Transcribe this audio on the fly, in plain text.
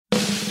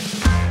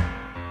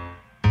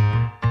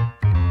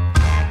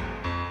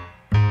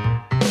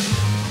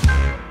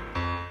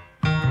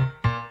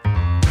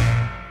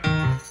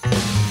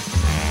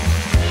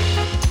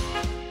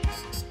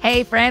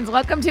Hey, friends,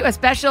 welcome to a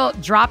special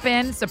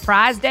drop-in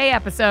surprise day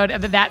episode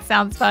of the That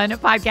Sounds Fun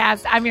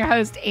podcast. I'm your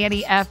host,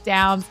 Annie F.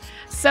 Downs.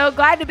 So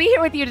glad to be here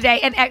with you today.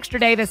 An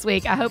extra day this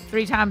week. I hope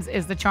 3 times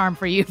is the charm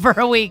for you for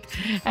a week,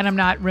 and I'm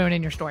not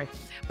ruining your story.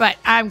 But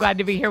I'm glad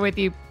to be here with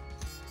you.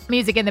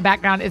 Music in the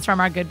background is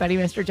from our good buddy,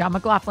 Mr. John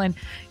McLaughlin.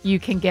 You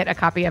can get a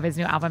copy of his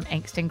new album,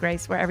 Angst and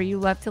Grace, wherever you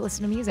love to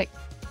listen to music.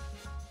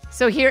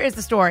 So here is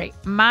the story.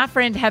 My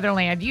friend Heather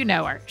Land, you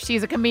know her.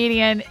 She's a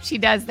comedian. She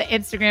does the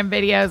Instagram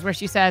videos where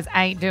she says,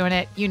 I ain't doing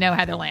it. You know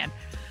Heather Land.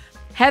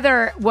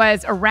 Heather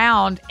was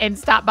around and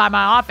stopped by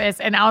my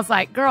office, and I was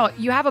like, girl,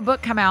 you have a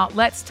book come out.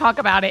 Let's talk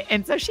about it.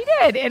 And so she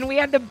did, and we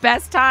had the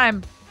best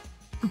time.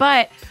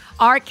 But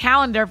our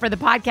calendar for the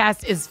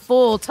podcast is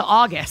full to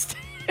August.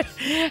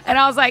 And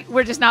I was like,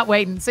 we're just not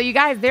waiting. So you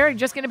guys, there are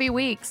just going to be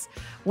weeks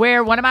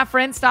where one of my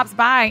friends stops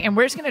by and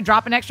we're just going to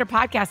drop an extra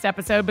podcast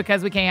episode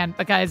because we can,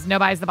 because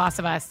nobody's the boss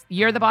of us.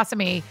 You're the boss of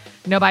me.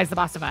 Nobody's the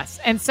boss of us.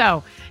 And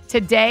so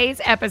today's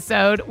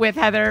episode with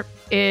Heather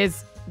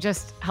is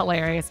just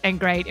hilarious and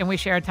great. And we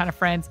share a ton of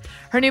friends.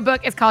 Her new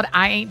book is called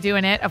I Ain't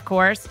Doing It, of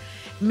course.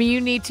 You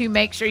need to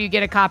make sure you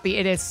get a copy.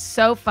 It is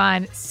so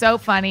fun, so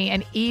funny,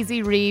 an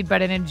easy read,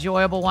 but an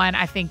enjoyable one.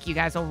 I think you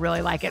guys will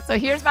really like it. So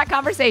here's my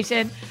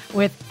conversation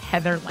with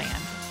Heather Land.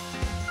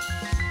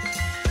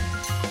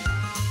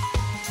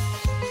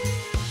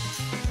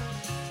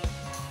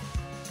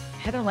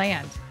 Heather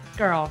Land,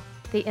 girl.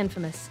 The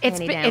infamous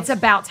Annie Downs. It's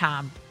about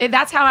time.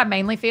 That's how I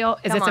mainly feel,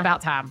 is it's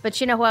about time.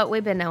 But you know what?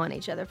 We've been knowing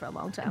each other for a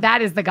long time.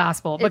 That is the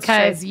gospel,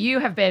 because you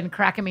have been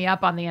cracking me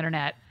up on the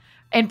internet.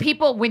 And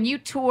people, when you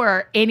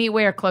tour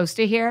anywhere close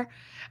to here,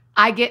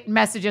 I get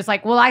messages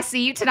like, will I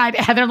see you tonight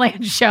at Heather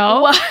Land's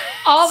show? What?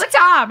 All the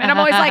time. And I'm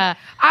always like,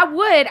 I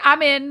would.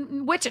 I'm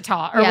in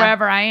Wichita or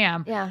wherever I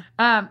am. Yeah.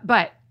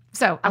 But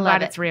so I'm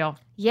glad it's real.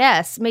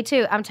 Yes, me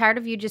too. I'm tired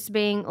of you just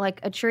being like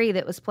a tree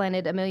that was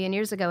planted 1,000,000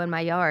 years ago in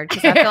my yard,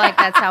 because I feel like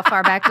that's how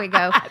far back we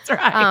go. That's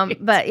right.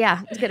 But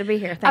yeah, it's good to be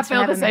here. Thanks for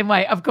having me. I feel the same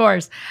way, of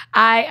course.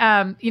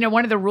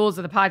 One of the rules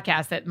of the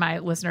podcast that my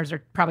listeners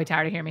are probably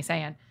tired of hearing me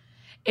saying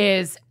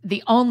is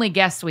the only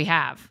guests we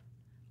have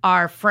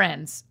are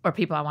friends or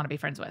people I want to be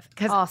friends with.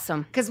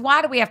 Awesome. Because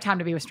why do we have time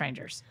to be with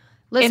strangers?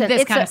 Listen, in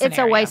this kind of it's a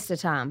scenario? waste of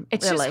time.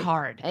 It's really. just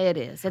hard. It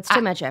is. It's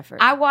too much effort.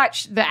 I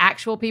watch the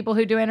actual people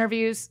who do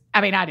interviews.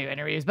 I mean, I do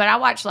interviews, but I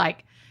watch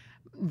like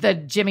the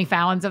Jimmy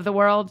Fallons of the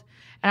world.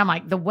 And I'm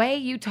like, the way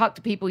you talk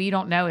to people you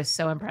don't know is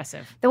so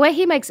impressive. The way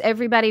he makes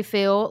everybody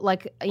feel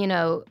like,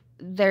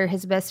 they're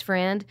his best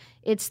friend.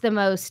 It's the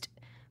most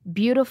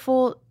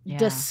beautiful,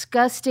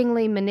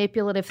 disgustingly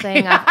manipulative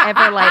thing I've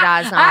ever laid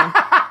eyes on.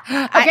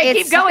 Okay,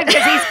 keep going,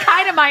 because he's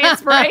kind of my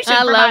inspiration. I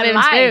for love my him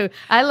life. too.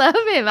 I love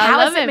him.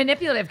 How is it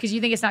manipulative? Because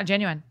you think it's not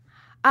genuine.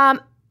 I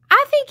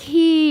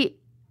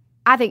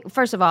think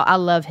first of all, I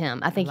love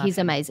him. I think he's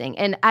amazing,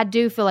 and I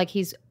do feel like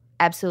he's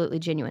absolutely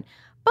genuine.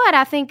 But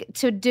I think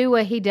to do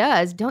what he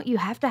does, don't you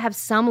have to have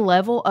some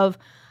level of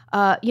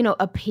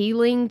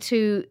appealing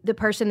to the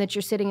person that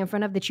you're sitting in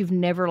front of that you've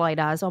never laid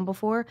eyes on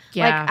before?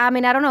 Yeah. I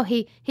don't know.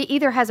 He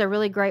either has a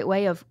really great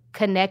way of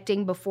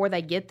connecting before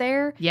they get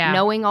there,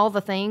 knowing all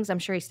the things. I'm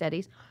sure he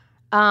studies.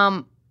 So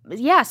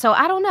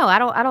I don't know. I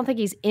don't think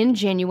he's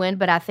ingenuine,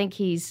 but I think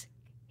he's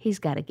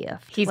got a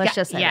gift. Let's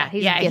just say that.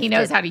 He's gifted. He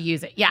knows how to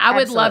use it. Yeah, I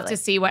would love to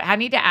see what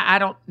I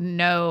don't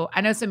know.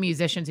 I know some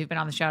musicians who've been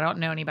on the show. I don't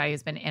know anybody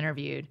who's been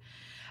interviewed.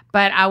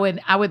 But I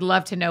would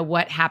love to know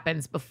what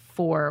happens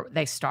before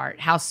they start.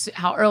 How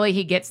early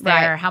he gets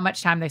there, how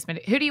much time they spend.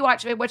 Who do you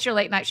watch? What's your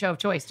late night show of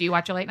choice? Do you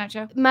watch a late night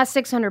show? My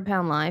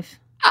 600-pound life.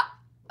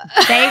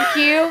 Thank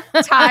you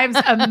times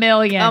a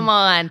million. Come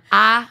on.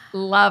 I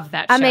love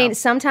that show. I mean,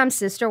 sometimes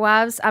Sister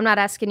Wives, I'm not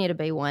asking you to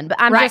be one,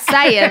 but I'm just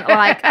saying,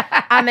 like,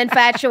 I'm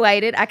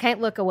infatuated. I can't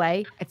look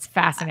away. It's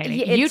fascinating.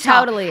 It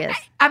totally is.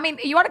 I mean,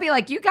 you want to be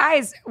like, you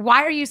guys,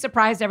 why are you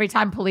surprised every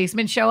time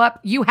policemen show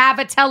up? You have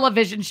a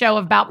television show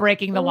about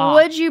breaking the law.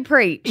 Would you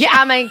preach? Yeah.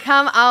 I mean,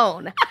 come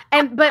on.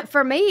 But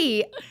for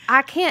me,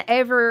 I can't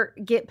ever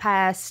get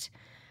past,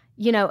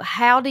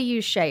 how do you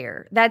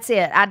share? That's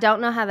it. I don't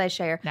know how they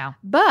share. No.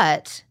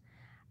 But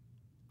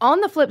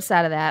on the flip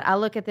side of that, I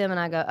look at them and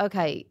I go,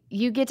 okay,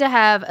 you get to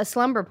have a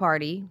slumber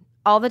party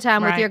all the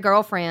time with your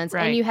girlfriends,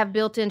 and you have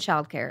built-in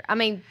childcare. I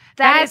mean,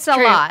 that's a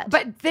lot.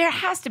 But there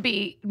has to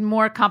be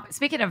more,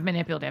 speaking of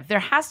manipulative,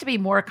 there has to be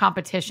more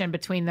competition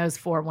between those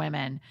 4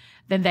 women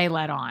than they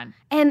let on.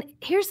 And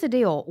here's the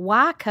deal.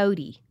 Why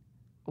Cody?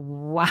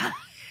 Why?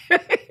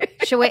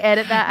 Should we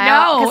edit that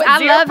out? No,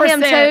 because I love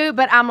him too,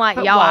 but I'm like,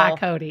 y'all. Why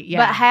Cody?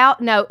 Yeah. But how?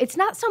 No, it's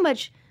not so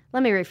much.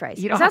 Let me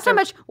rephrase. It's not so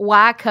much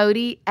why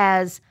Cody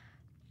as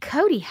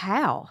Cody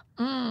how.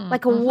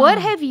 What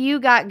have you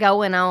got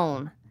going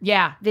on?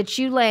 Yeah. That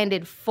you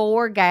landed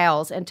 4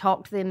 gals and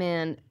talked them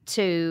in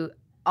to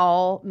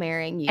all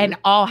marrying you. And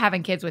all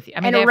having kids with you.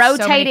 I mean, and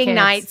rotating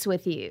nights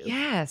with you.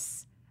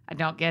 Yes. I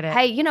don't get it.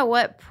 Hey, you know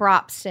what?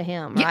 Props to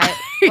him,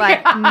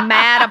 right?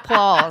 Mad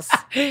applause.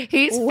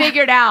 He's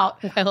figured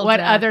out what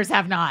others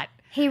have not.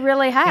 He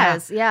really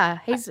has. Yeah.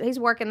 He's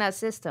working that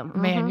system.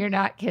 Man, you're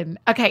not kidding.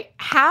 Okay,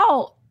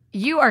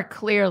 you and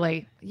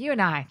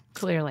I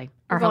clearly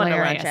are going to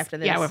hilarious. lunch after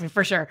this. Yeah, well,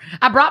 for sure.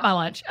 I brought my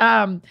lunch.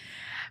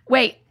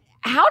 Wait,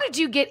 how did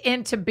you get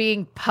into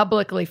being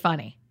publicly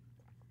funny?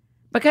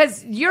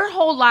 Because your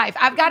whole life,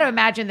 I've got to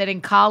imagine that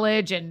in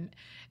college and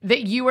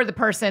that you were the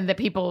person that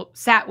people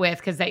sat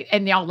with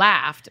and y'all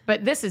laughed.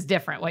 But this is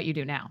different, what you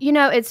do now. You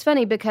know, it's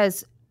funny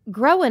because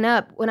growing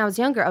up, when I was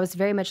younger, I was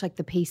very much like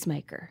the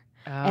peacemaker.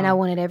 And I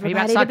wanted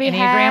everybody to be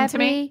happy. To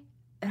me?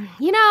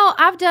 You know,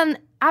 I've done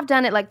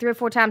it like 3 or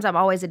 4 times. I'm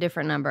always a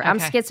different number. Okay. I'm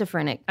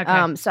schizophrenic.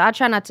 Okay. So I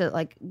try not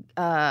to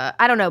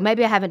I don't know.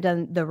 Maybe I haven't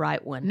done the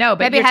right one. No,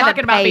 but maybe you're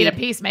talking about being a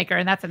peacemaker,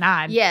 and that's a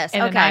 9. Yes,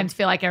 and the 9s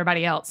feel like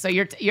everybody else. So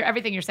you're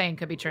everything you're saying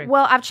could be true.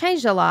 Well, I've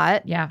changed a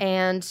lot. Yeah.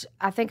 And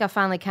I think I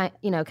finally kind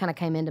of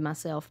came into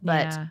myself.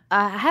 But Yeah.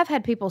 I have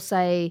had people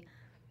say,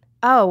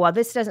 "Oh, well,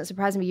 this doesn't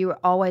surprise me. You were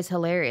always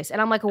hilarious." And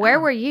I'm like, "Where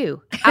were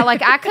you?"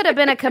 I could have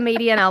been a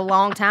comedian a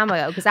long time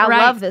ago because I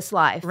love this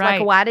life. Right.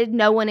 Like, why did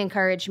no one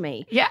encourage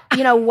me? Yeah.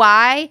 You know,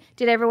 why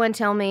did everyone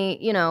tell me,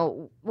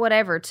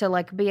 whatever, to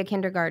like be a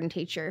kindergarten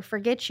teacher?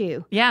 Forget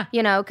you. Yeah.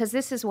 Because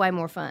this is way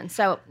more fun.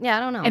 So, yeah, I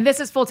don't know. And this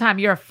is full-time.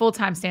 You're a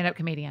full-time stand-up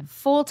comedian.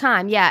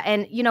 Full-time, yeah.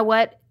 And you know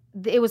what?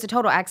 It was a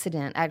total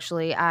accident,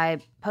 actually. I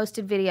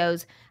posted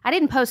videos. I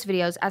didn't post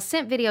videos. I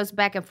sent videos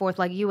back and forth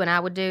like you and I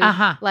would do.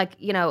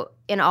 Like,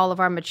 in all of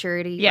our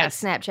maturity,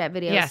 yes. like Snapchat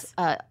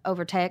videos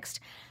over text.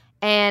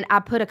 And I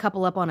put a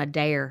couple up on a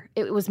dare.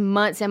 It was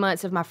months and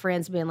months of my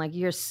friends being like,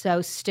 "You're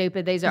so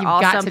stupid. These are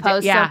awesome.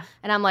 Post them."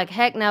 And I'm like,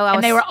 heck no.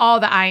 And they were all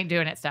the I ain't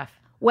doing it stuff.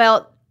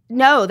 Well,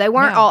 no, they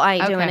weren't all I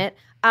ain't doing it.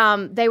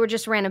 They were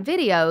just random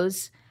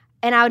videos.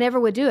 And I never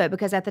would do it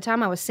because at the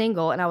time I was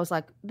single and I was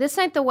like, this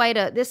ain't the way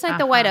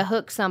to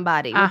hook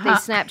somebody with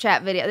these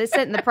Snapchat videos. This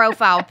isn't the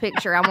profile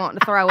picture I want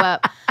to throw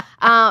up.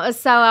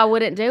 So I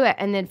wouldn't do it.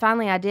 And then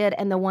finally I did.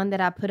 And the one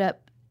that I put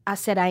up, I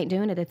said I ain't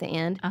doing it at the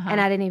end. And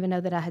I didn't even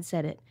know that I had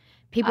said it.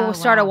 People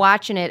started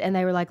watching it and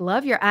they were like,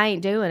 "Love your I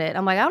ain't doing it."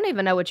 I'm like, I don't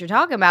even know what you're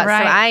talking about.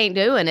 Right. So I ain't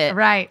doing it.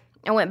 Right.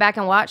 I went back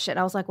and watched it.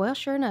 I was like, well,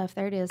 sure enough,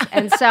 there it is.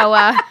 And so,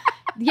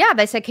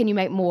 they said, "Can you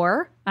make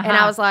more?" And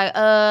I was like,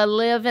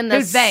 live in the...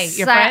 Who's they?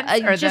 Your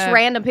friends? Or just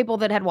random people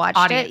that had watched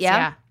audience, it.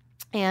 Yeah.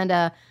 And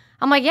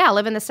I'm like, yeah, I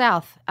live in the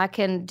South. I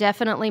can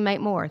definitely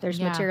make more.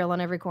 There's material on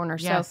every corner.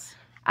 Yes. So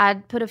I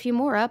put a few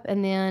more up.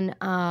 And then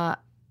a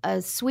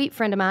sweet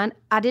friend of mine,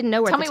 I didn't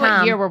know her Tell at the me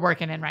time. what year we're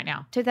working in right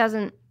now.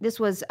 2000, this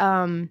was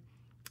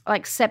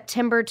like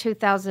September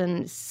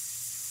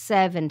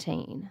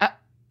 2017.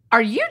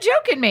 Are you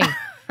joking me?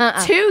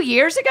 2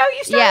 years ago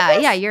you started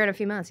this? Yeah, a year and a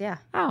few months, yeah.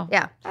 Oh,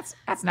 yeah. That's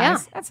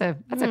nice. Yeah.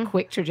 That's a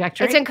quick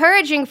trajectory. It's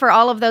encouraging for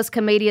all of those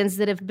comedians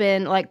that have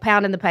been like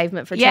pounding the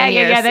pavement for 10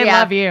 years. Yeah, they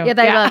love you. Yeah,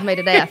 they love me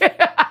to death.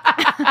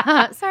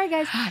 Sorry,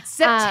 guys.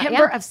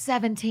 September of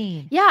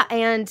 17. Yeah,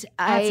 and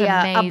a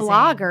amazing.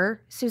 blogger,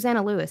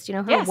 Susanna Lewis. You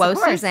know her? Yes, Whoa, of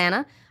course.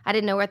 Susanna. I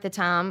didn't know her at the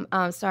time.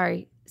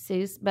 Sorry,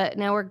 Suze, but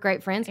now we're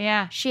great friends.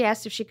 Yeah. She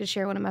asked if she could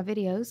share one of my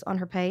videos on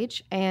her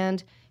page,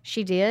 and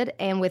she did.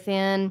 And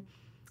within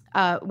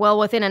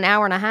an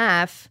hour and a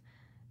half,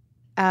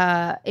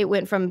 it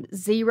went from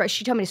 0.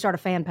 She told me to start a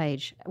fan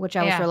page, which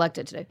I was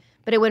reluctant to do.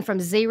 But it went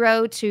from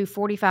 0 to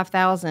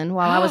 45,000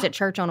 while I was at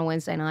church on a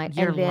Wednesday night.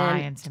 You're and then,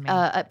 lying to me.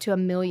 Up to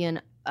 1 million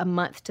a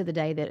month to the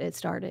day that it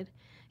started.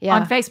 Yeah.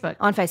 On Facebook?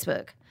 On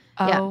Facebook.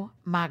 Oh,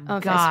 my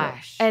on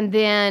gosh. Facebook. And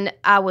then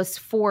I was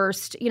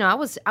forced,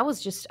 I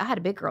had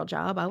a big girl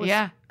job. I was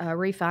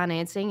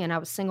refinancing, and I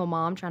was single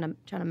mom trying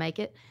to make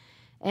it.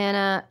 And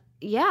I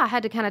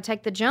had to kind of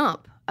take the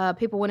jump.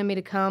 People wanted me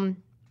to come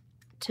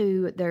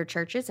to their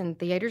churches and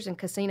theaters and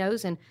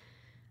casinos, and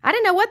I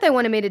didn't know what they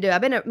wanted me to do.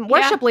 I've been a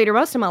worship leader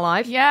most of my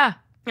life. Yeah.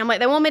 I'm like,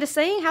 they want me to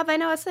sing? How'd they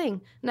know I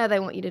sing? No,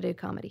 they want you to do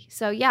comedy.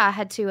 So, I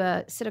had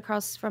to sit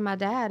across from my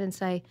dad and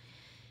say,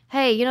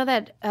 hey, you know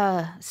that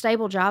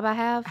stable job I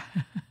have?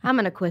 I'm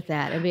going to quit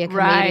that and be a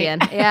comedian.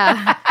 Right.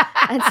 Yeah.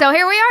 And so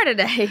here we are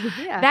today.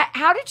 Yeah.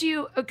 How did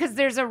you, because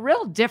there's a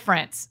real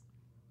difference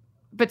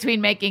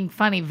between making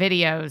funny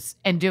videos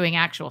and doing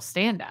actual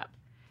stand-up.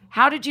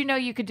 How did you know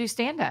you could do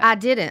stand-up? I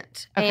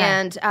didn't. Okay.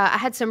 And I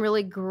had some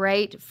really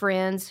great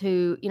friends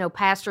who,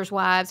 pastors'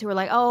 wives who were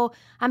like, oh,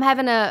 I'm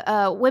having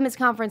a women's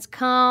conference.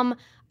 Come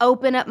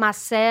open up my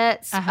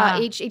sets,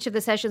 each of the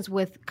sessions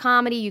with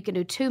comedy. You can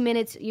do 2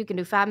 minutes. You can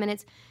do 5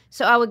 minutes.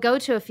 So I would go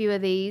to a few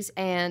of these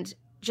and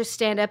just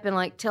stand up and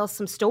like tell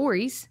some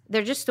stories.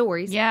 They're just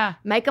stories. Yeah.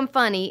 Make them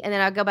funny. And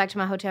then I'd go back to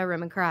my hotel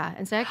room and cry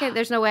and say,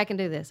 there's no way I can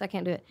do this. I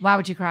can't do it. Why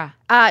would you cry?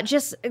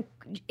 Just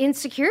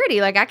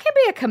insecurity. Like, I can't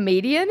be a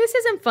comedian. This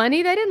isn't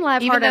funny. They didn't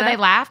laugh hard Even though enough. they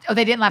laughed? Oh,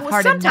 they didn't laugh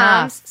hard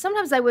sometimes, enough.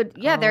 Sometimes they would,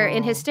 they're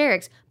in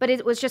hysterics. But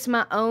it was just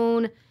my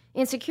own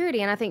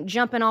insecurity. And I think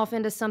jumping off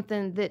into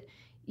something that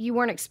you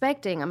weren't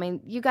expecting. I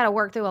mean, you got to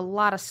work through a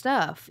lot of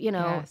stuff,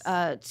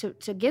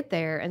 to get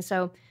there. And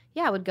so,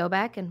 I would go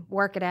back and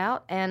work it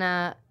out.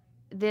 And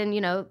then,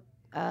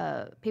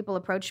 people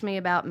approach me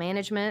about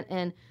management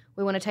and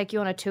we want to take you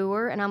on a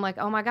tour. And I'm like,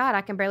 oh my God,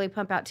 I can barely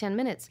pump out 10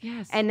 minutes.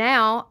 Yes. And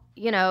now,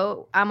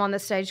 I'm on the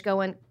stage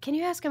going, can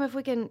you ask them if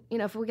we can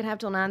have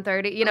till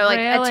 9:30? Like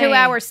a Really?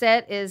 2-hour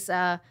set is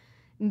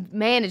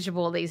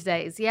manageable these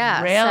days.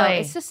 Yeah. Really?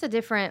 So it's just a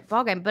different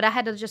ballgame. But I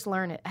had to just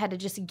learn it. I had to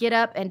just get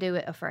up and do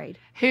it afraid.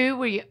 Who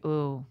were you?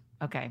 Ooh,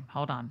 okay.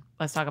 Hold on.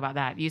 Let's talk about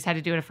that. You just had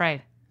to do it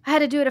afraid. I had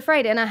to do it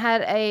afraid. And I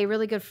had a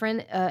really good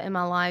friend in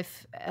my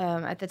life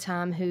at the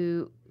time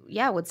who,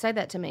 would say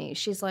that to me.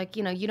 She's like,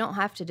 you don't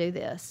have to do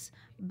this,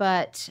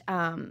 but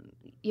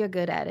you're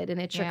good at it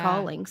and it's your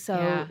calling.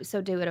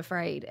 So do it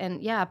afraid.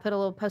 And I put a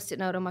little Post-it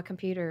note on my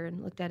computer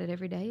and looked at it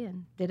every day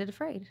and did it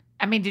afraid.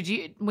 I mean, did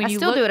you, when I you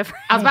still do it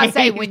afraid. I was about to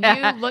say, when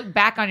you look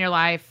back on your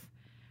life,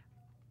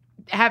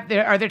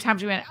 are there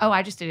times you went, oh,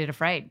 I just did it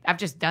afraid. I've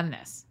just done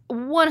this.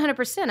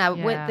 100%. I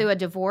went through a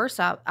divorce.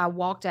 I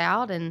walked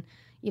out and,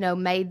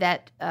 made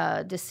that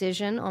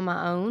decision on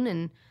my own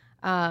and,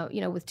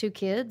 with 2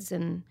 kids.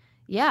 And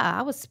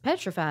I was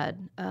petrified.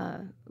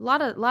 A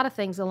lot of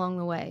things along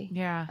the way.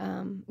 Yeah.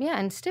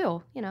 And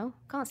still,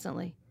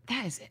 constantly.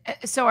 That is,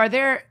 so are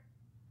there,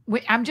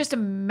 I'm just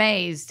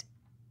amazed.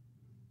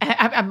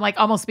 I'm like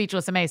almost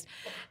speechless, amazed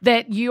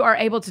that you are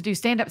able to do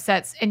stand-up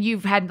sets and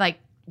you've had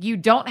you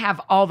don't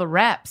have all the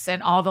reps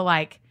and all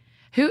the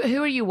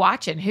who are you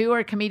watching? Who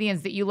are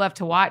comedians that you love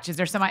to watch? Are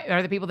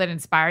there people that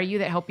inspire you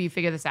that help you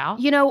figure this out?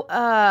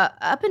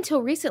 Up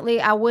until recently,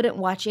 I wouldn't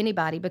watch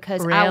anybody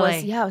because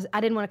Really?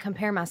 I didn't want to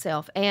compare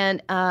myself.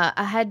 And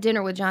I had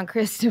dinner with John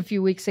Crist a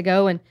few weeks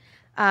ago, and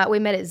we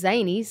met at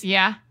Zanies.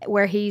 Yeah.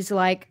 Where he's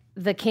like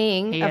the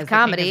king of is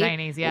comedy. The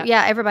king of Zanies, yeah.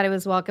 Yeah, everybody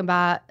was walking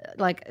by,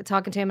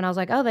 talking to him, and I was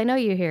like, oh, they know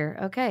you here.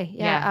 Okay.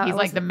 Yeah, he's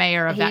like the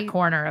mayor of that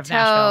corner of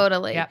Nashville.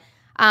 Totally. Yep.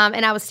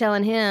 And I was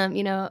telling him,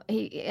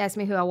 he asked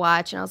me who I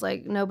watch, and I was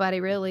like,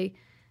 nobody really.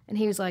 And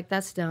he was like,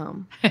 that's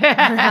dumb. And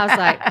I was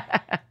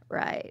like,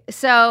 right.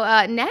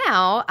 So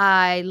now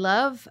I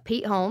love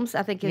Pete Holmes.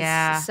 I think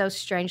he's so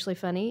strangely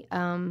funny.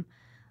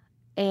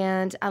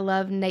 And I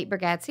love Nate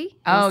Bargatze.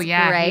 Oh,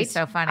 yeah. Great. He's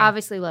so funny.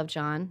 Obviously love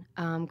John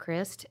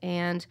Crist.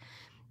 And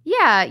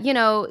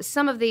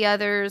some of the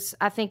others,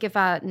 I think if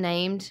I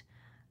named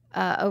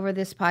over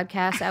this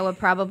podcast, I would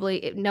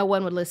probably, no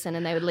one would listen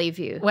and they would leave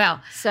you.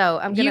 Well, so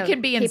you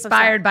can be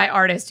inspired by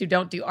artists who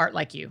don't do art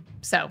like you.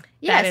 So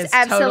yes, that is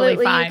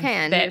absolutely totally fine. You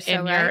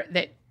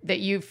can. That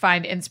you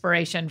find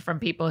inspiration from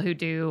people who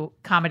do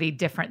comedy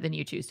different than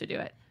you choose to do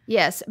it.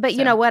 Yes, but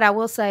you know what? I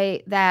will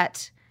say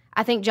that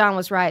I think John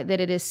was right that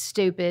it is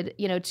stupid,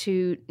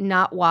 to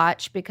not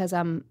watch because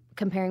I'm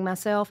comparing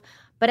myself.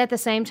 But at the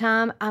same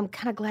time, I'm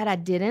kind of glad I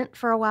didn't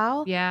for a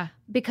while. Yeah.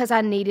 Because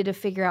I needed to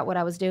figure out what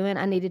I was doing.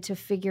 I needed to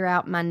figure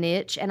out my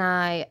niche. And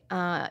there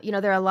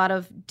are a lot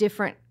of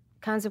different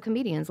kinds of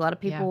comedians. A lot of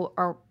people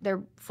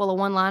they're full of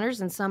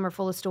one-liners and some are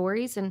full of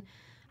stories. And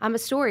I'm a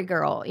story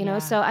girl,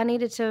 so I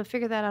needed to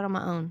figure that out on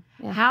my own.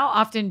 Yeah. How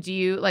often do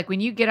you, when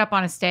you get up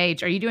on a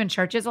stage, are you doing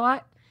churches a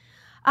lot?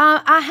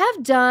 I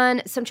have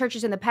done some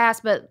churches in the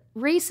past, but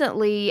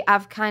recently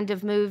I've kind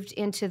of moved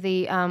into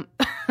the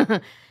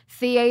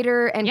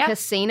theater and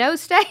casino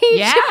stage.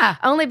 Yeah.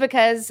 Only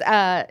because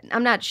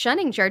I'm not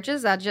shunning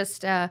churches. I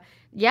just, get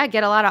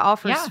a lot of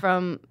offers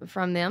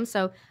from them.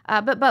 So,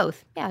 but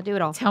both. Yeah, I do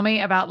it all. Tell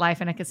me about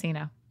life in a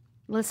casino.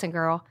 Listen,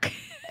 girl.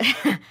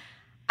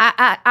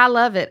 I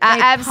love it. I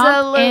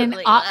absolutely pump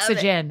in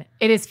oxygen.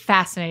 It is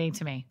fascinating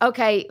to me.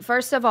 Okay,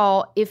 first of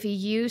all, if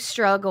you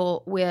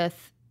struggle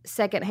with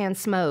secondhand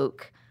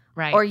smoke,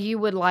 right, or you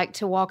would like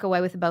to walk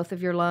away with both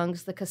of your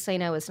lungs, the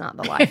casino is not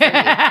the life for you.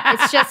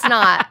 It's just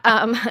not.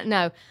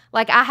 No,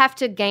 I have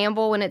to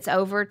gamble when it's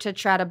over to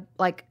try to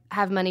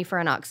have money for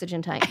an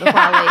oxygen tank before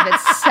I leave.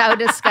 It's so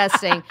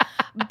disgusting.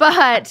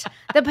 But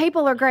the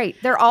people are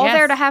great. They're all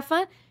there to have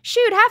fun.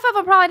 Shoot, half of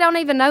them probably don't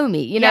even know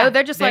me.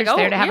 They're just there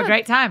to have a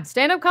great time.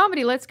 Stand-up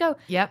comedy, let's go.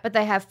 Yep. But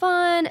they have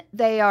fun.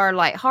 They are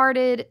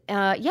lighthearted.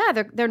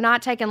 They're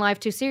not taking life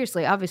too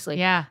seriously, obviously.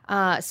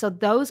 Yeah. So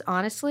those,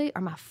 honestly,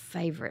 are my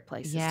favorite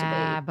places to be.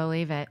 Yeah, I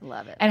believe it.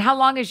 Love it. And how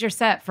long is your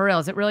set, for real?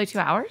 Is it really 2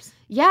 hours?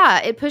 Yeah,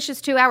 it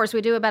pushes 2 hours.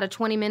 We do about a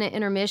 20-minute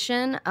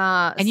intermission.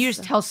 And you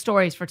just tell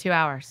stories for 2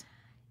 hours?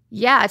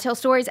 Yeah, I tell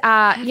stories.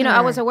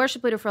 I was a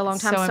worship leader for a long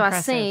time, so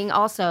I sing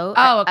also.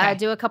 Oh, okay. I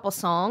do a couple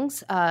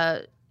songs.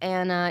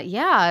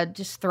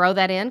 Just throw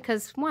that in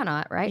because why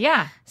not, right?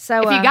 Yeah.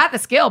 So if you got the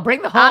skill,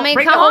 bring the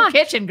whole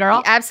kitchen,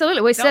 girl.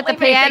 Absolutely. We set the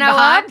piano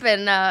up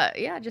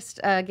and just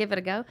give it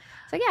a go.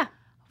 So yeah.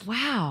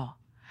 Wow,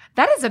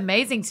 that is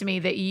amazing to me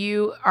that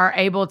you are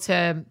able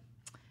to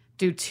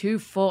do 2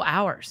 full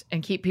hours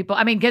and keep people.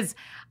 I mean, because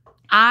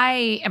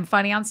I am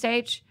funny on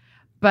stage,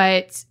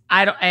 but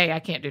I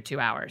can't do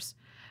 2 hours.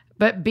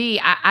 But B,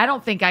 I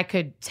don't think I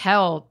could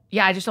tell.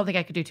 Yeah, I just don't think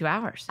I could do 2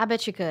 hours. I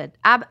bet you could.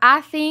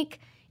 I think.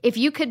 If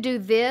you could do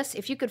this,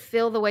 if you could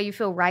feel the way you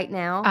feel right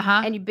now,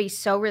 and you'd be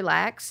so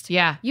relaxed,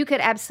 you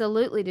could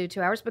absolutely do 2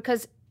 hours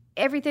because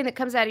everything that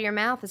comes out of your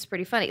mouth is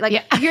pretty funny.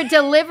 Your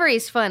delivery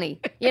is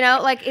funny.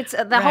 It's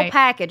the whole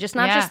package. It's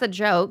not just the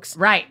jokes.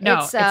 Right.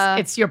 No,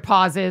 it's your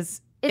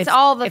pauses. It's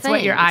all the things. It's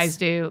what your eyes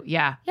do.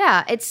 Yeah.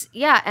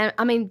 Yeah. And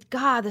I mean,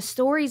 God, the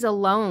stories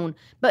alone,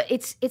 but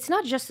it's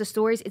not just the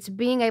stories. It's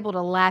being able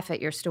to laugh at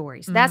your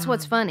stories. That's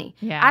what's funny.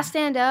 Yeah. I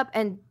stand up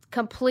and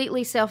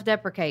completely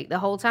self-deprecate the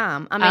whole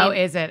time. I mean,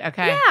 is it?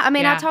 Okay. Yeah, I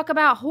mean, I talk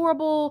about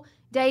horrible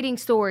dating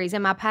stories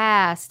in my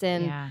past,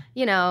 and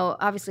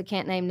obviously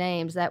can't name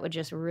names. That would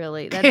just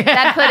really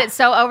that put it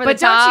so over the top. But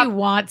don't you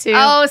want to?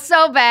 Oh,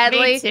 so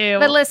badly. Me too.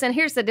 But listen,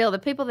 here's the deal: the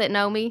people that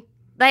know me,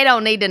 they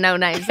don't need to know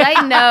names. They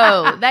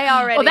know. They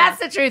already. Well,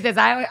 that's the truth. Is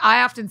I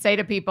often say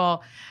to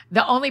people,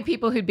 the only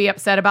people who'd be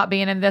upset about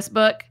being in this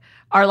book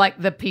are like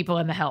the people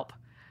in The Help.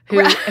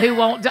 Who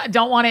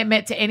don't want to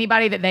admit to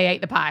anybody that they ate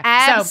the pie.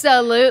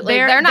 Absolutely. So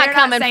they're not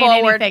coming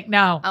forward. Anything.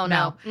 No. Oh,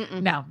 no.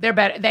 No. They're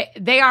better.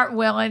 They aren't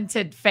willing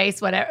to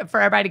face whatever for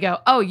everybody to go,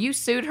 oh, you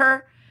sued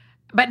her,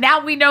 but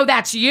now we know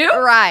that's you.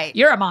 Right.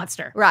 You're a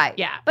monster. Right.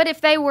 Yeah. But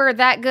if they were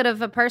that good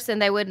of a person,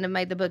 they wouldn't have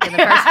made the book in the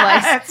first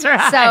place. That's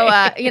right.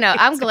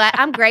 So,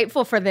 I'm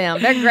grateful for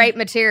them. They're great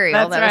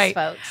material, those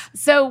folks.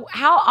 So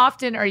how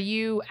often are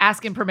you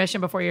asking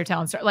permission before you're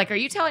telling stories? Like, are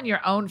you telling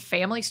your own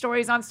family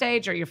stories on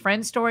stage or your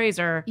friends' stories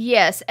or?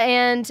 Yes.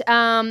 And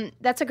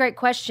that's a great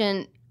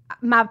question.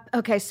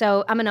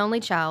 So I'm an only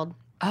child.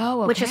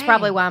 Oh, okay. Which is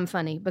probably why I'm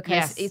funny,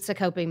 because it's a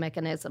coping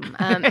mechanism,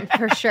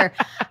 for sure.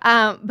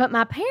 But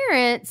my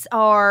parents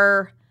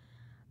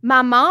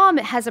my mom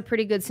has a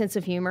pretty good sense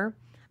of humor,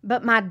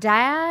 but my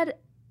dad,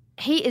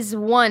 he is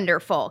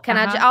wonderful.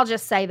 I'll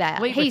just say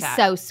that. He's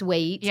so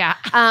sweet. Yeah.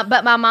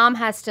 But my mom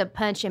has to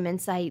punch him and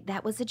say,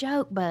 that was a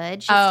joke,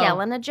 Bud. She's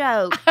telling a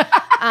joke.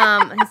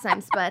 His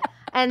name's Bud.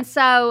 And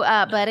so,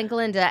 Bud and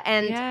Glenda.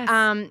 And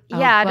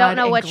I don't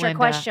know what your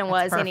question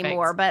was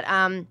anymore. But do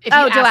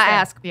I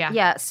ask? Yeah.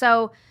 Yeah.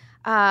 So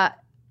I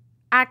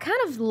kind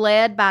of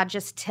led by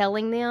just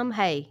telling them,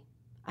 hey,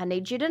 I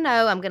need you to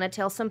know I'm going to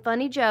tell some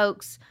funny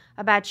jokes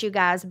about you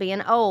guys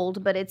being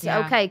old, but it's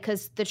okay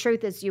because the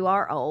truth is you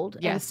are old,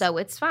 and so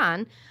it's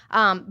fine.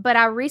 But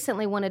I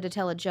recently wanted to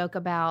tell a joke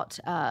about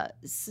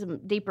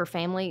some deeper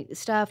family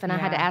stuff, and I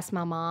had to ask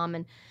my mom,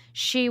 and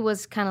she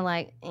was kind of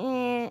like,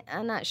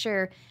 I'm not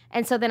sure.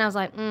 And so then I was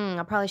like,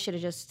 I probably should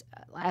have just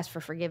asked for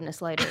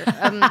forgiveness later.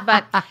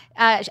 But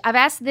I've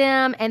asked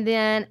them, and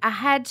then I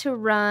had to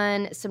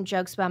run some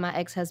jokes by my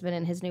ex-husband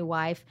and his new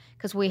wife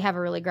because we have a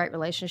really great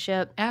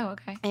relationship. Oh,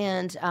 okay.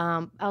 And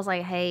I was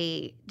like,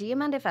 hey, do you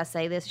mind if I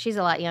say this? She's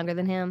a lot younger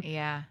than him.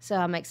 Yeah. So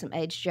I make some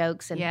age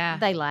jokes,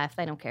 and they laugh.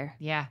 They don't care.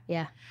 Yeah.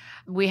 Yeah.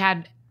 We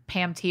had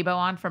Pam Tebow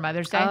on for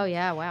Mother's Day. Oh,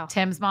 yeah. Wow.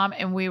 Tim's mom.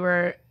 And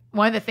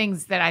one of the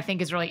things that I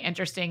think is really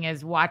interesting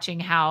is watching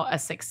how a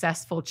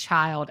successful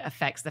child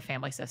affects the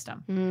family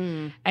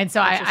system. And so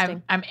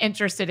I'm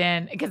interested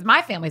in, because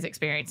my family's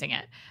experiencing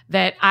it,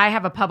 that I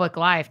have a public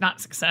life,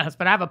 not success,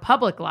 but I have a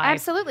public life.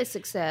 Absolutely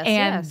success,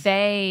 and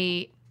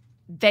they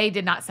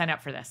did not sign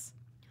up for this.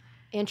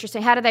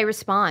 Interesting. How do they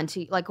respond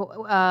to like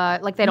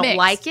they don't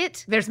like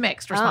it? There's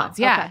mixed response.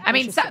 Yeah. Okay. I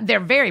mean,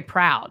 they're very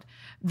proud.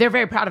 They're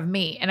very proud of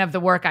me and of the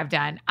work I've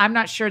done. I'm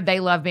not sure they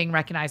love being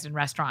recognized in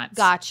restaurants.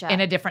 Gotcha. In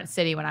a different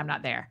city when I'm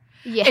not there.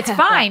 Yeah. It's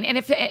fine. And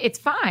if it's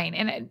fine.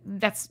 And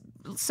that's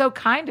so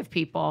kind of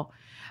people.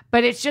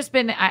 But it's just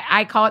been,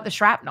 I call it the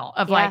shrapnel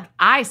of like,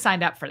 I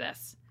signed up for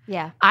this.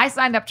 Yeah. I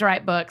signed up to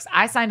write books.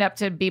 I signed up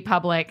to be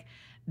public.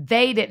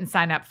 They didn't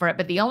sign up for it.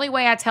 But the only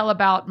way I tell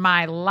about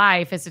my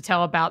life is to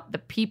tell about the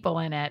people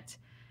in it.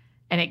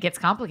 And it gets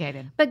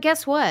complicated. But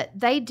guess what?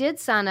 They did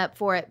sign up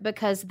for it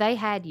because they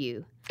had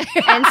you.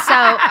 And so,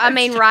 I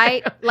mean,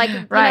 right? Like,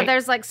 you know,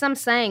 there's like some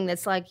saying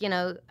that's like,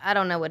 I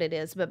don't know what it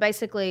is, but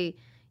basically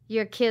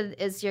your kid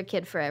is your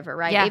kid forever,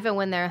 right? Yeah. Even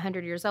when they're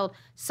 100 years old.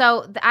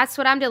 So that's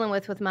what I'm dealing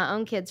with my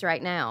own kids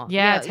right now.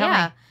 Yeah,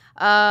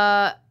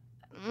 tell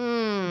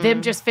me.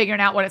 Them just figuring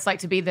out what it's like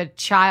to be the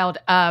child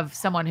of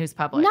someone who's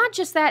public. Not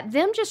just that,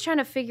 them just trying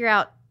to figure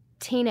out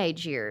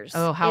teenage years.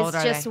 Oh, how old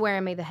are they? It's just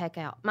wearing me the heck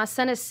out. My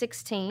son is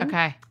 16.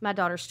 Okay. My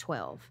daughter's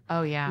 12.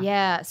 Oh, yeah.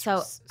 Yeah. So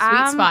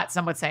sweet spot,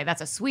 some would say.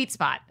 That's a sweet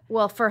spot.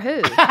 Well, for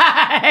who?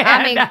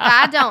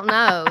 I don't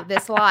know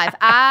this life.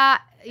 I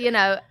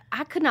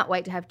could not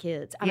wait to have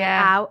kids.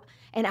 I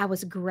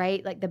was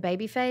great, like the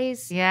baby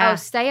phase. Yeah. Oh,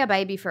 stay a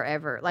baby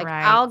forever. Like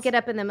I'll get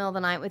up in the middle of the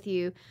night with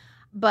you.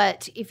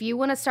 But if you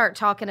want to start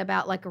talking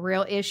about like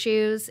real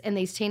issues in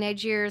these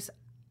teenage years,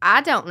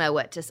 I don't know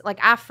what to, like,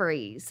 I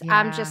freeze. Yeah.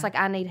 I'm just like,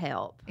 I need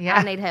help. Yeah.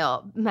 I need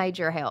help,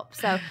 major help.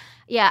 So,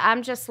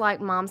 I'm just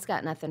like, Mom's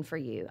got nothing for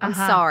you. I'm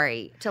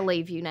sorry to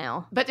leave you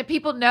now. But do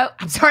people know?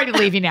 I'm sorry to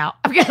leave you now.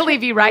 I'm going to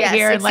leave you right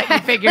here and let you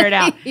figure it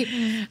out.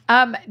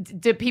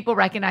 Do people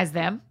recognize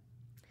them?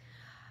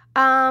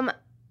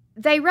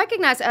 They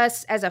recognize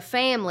us as a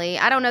family.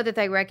 I don't know that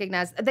they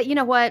recognize that. You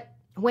know what?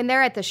 When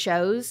they're at the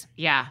shows.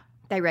 Yeah.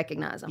 They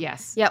recognize them.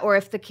 Yes. Yeah, or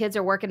if the kids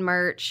are working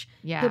merch,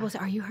 people say,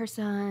 are you her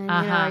son?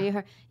 Are you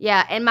her?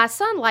 Yeah, and my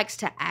son likes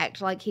to act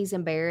like he's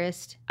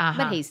embarrassed,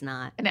 but he's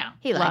not. No,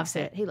 he loves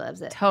it. He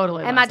loves it.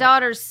 Totally. And my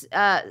daughter's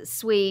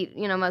sweet,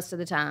 most of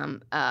the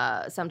time,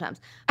 sometimes.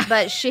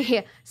 But she's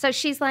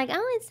like,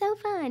 oh, it's so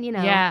fun,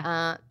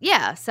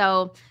 Yeah.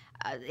 So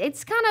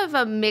it's kind of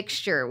a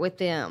mixture with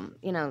them,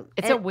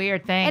 It's a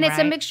weird thing, and it's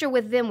a mixture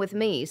with them with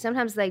me.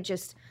 Sometimes they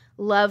just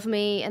love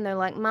me and they're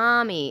like,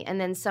 Mommy,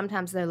 and then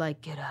sometimes they're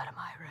like, get out of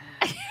my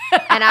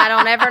room. And I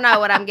don't ever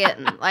know what I'm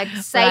getting, like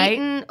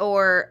Satan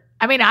or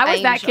I mean, I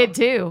was that angel. kid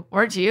too,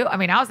 weren't you? I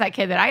mean, I was that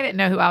kid that I didn't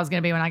know who I was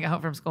going to be when I got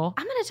home from school.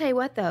 I'm going to tell you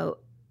what, though.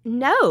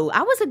 No,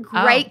 I was a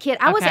great kid.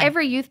 I was okay.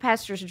 every youth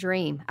pastor's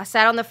dream. I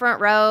sat on the front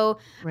row.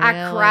 Really?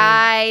 I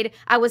cried.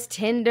 I was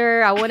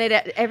tender. I wanted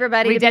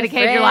everybody to be Rededicate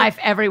your friends. life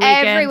every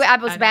weekend. I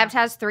was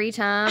baptized 3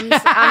 times.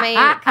 I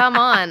mean, come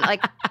on.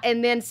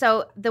 And then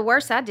so the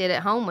worst I did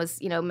at home was,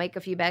 make a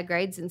few bad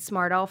grades and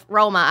smart off,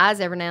 roll my eyes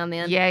every now and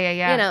then.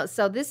 Yeah.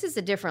 So this is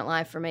a different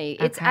life for me.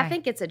 I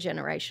think it's a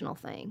generational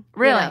thing.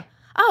 Really?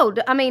 Oh,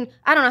 I mean,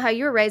 I don't know how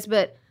you were raised,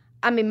 but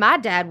I mean, my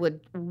dad would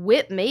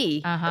whip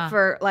me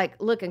for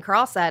looking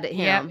cross-eyed at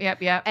him.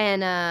 Yep.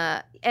 And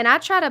I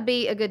try to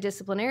be a good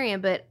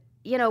disciplinarian, but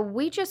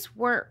we just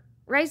weren't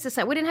raised the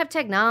same. We didn't have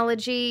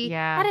technology.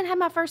 Yeah. I didn't have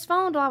my first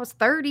phone till I was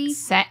 30.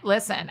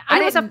 Listen,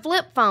 It was a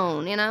flip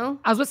phone,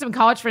 I was with some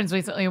college friends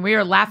recently, and we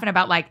were laughing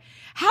about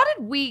how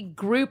did we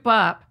group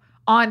up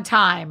on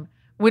time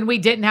when we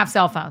didn't have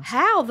cell phones?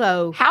 How,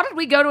 though? How did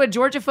we go to a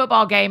Georgia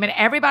football game and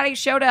everybody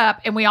showed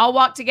up and we all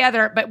walked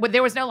together, but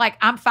there was no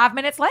I'm 5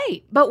 minutes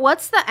late? But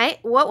what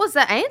was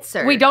the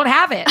answer? We don't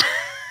have it.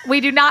 We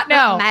do not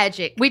know.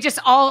 Magic. We just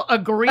all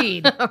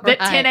agreed that Right.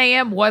 10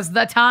 a.m. was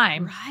the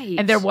time. Right.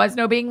 And there was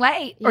no being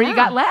late or you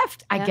got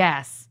left, I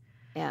guess.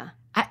 Yeah.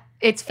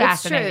 It's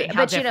fascinating. It's true.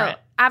 How But, different.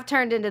 I've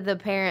turned into the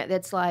parent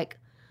that's like,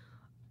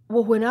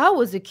 well, when I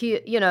was a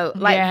kid, Yeah,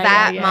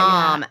 that yeah,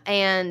 mom,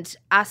 and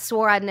I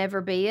swore I'd never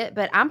be it,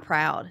 but I'm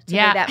proud to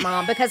Yeah. be that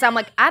mom because I'm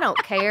like, I don't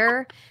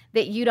care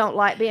that you don't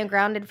like being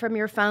grounded from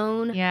your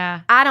phone.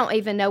 Yeah. I don't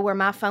even know where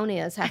my phone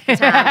is half the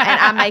time, and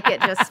I make it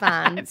just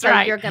fine. That's so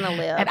right. you're going to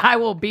live. And I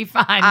will be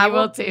fine. I You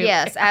will too.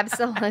 Yes,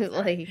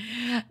 absolutely.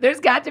 There's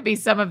got to be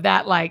some of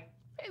that,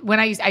 when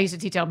I used to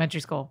teach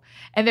elementary school,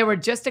 and there were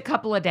just a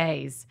couple of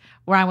days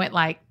where I went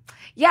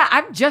yeah,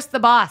 I'm just the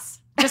boss.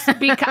 Just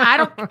because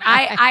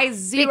I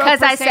 0%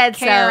 Because I said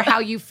care so. how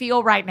you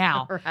feel right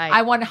now. Right.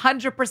 I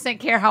 100%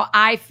 care how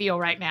I feel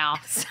right now.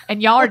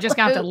 And y'all are just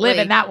going to have to live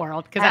in that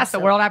world because that's the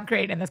Absolutely. world I'm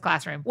creating in this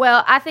classroom.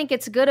 Well, I think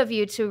it's good of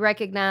you to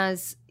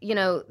recognize,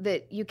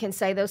 that you can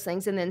say those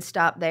things and then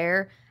stop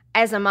there.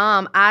 As a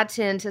mom, I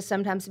tend to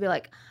sometimes be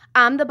like,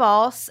 I'm the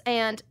boss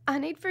and I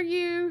need for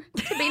you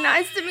to be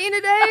nice to me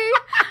today.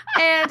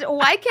 And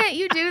why can't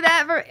you do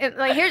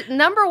that? Here's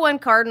number one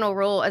cardinal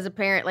rule as a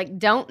parent,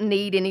 don't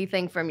need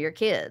anything from your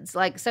kids.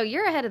 So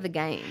you're ahead of the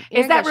game.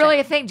 Is that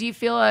really a thing? Do you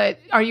feel,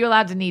 are you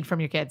allowed to need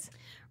from your kids?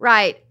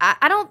 Right.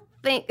 I don't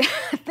think,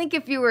 I think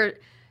if you were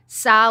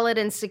solid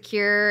and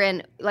secure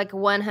and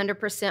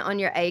 100% on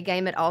your A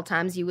game at all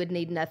times, you would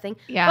need nothing.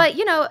 Yeah.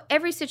 But,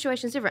 every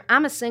situation is different.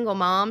 I'm a single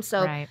mom,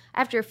 so Right.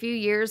 after a few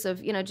years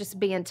of, just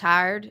being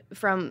tired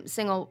from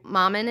single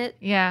mom in it,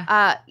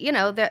 Yeah.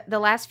 the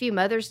last few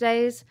Mother's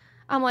Days,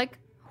 I'm like,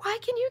 why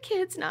can you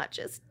kids not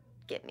just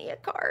get me a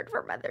card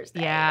for Mother's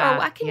Day? Yeah, Or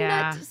why can you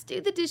yeah. not just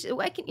do the dishes?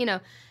 Why can,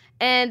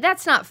 And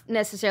that's not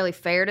necessarily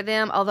fair to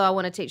them, although I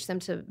want to teach them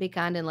to be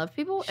kind and love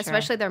people, Sure.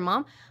 especially their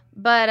mom.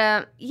 But,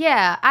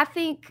 I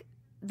think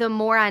the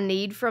more I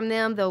need from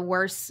them, the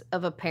worse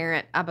of a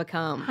parent I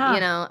become.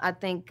 Huh. I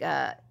think,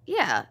 I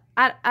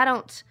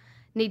don't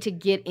need to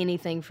get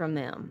anything from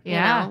them.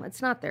 Yeah.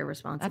 It's not their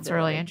responsibility. That's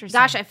really interesting.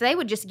 Gosh, if they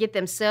would just get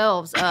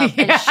themselves up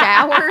and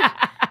showered,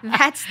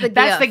 that's the gift.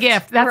 That's the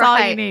gift. That's all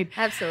you Right. need.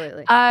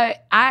 Absolutely.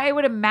 I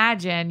would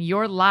imagine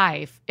your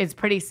life is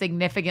pretty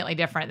significantly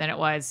different than it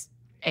was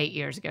 8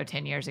 years ago,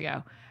 10 years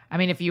ago. I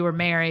mean, if you were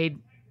married,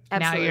 now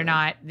Absolutely. you're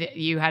not.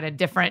 You had a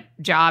different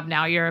job.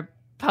 Now you're a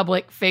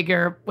public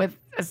figure with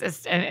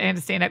and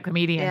a stand-up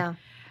comedian. Yeah.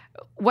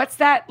 What's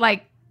that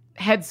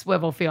head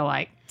swivel feel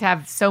like to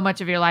have so much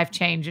of your life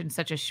change in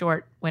such a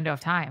short window of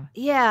time?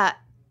 Yeah.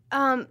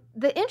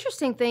 The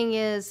interesting thing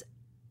is,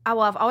 I've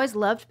always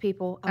loved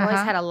people. I've always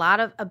had a lot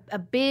of a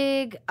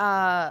big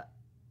kind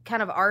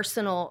of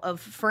arsenal of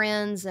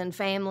friends and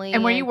family.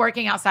 And were you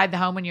working outside the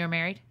home when you were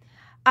married?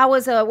 I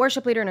was a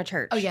worship leader in a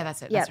church. Oh, yeah,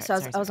 that's it. Yeah, That's so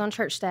right. I was on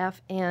church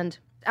staff, and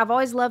I've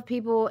always loved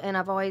people, and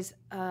I've always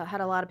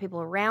had a lot of people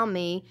around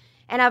me,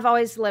 and I've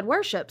always led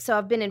worship, so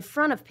I've been in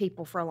front of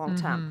people for a long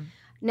time.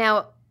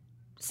 Now,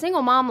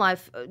 single mom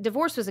life,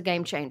 divorce was a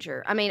game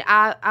changer. I mean,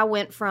 I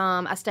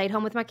stayed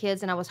home with my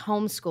kids, and I was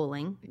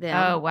homeschooling them.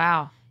 Oh,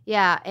 wow.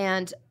 Yeah,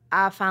 and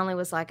I finally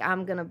was like,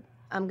 I'm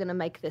gonna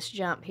make this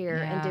jump here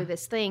and Yeah. do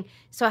this thing.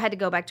 So I had to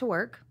go back to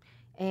work,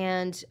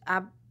 and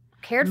I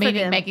cared for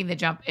Meaning them. making the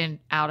jump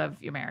out of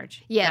your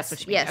marriage. Yes,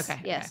 That's what you mean. yes,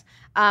 Okay. yes.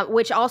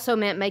 Which also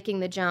meant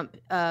making the jump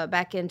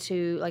back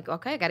into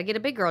okay, I got to get a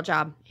big girl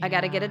job. I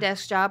got to get a Yeah.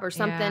 desk job or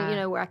something,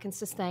 Yeah. where I can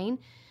sustain.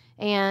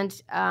 And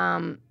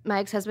my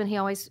ex-husband, he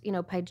always,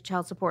 paid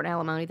child support and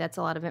alimony. That's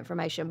a lot of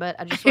information, but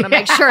I just want to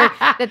make sure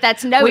that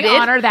that's noted. We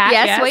honor that,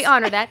 yes. we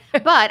honor that.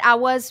 But I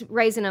was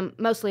raising them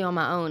mostly on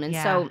my own, and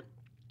so,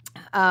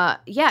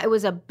 it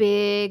was a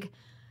big.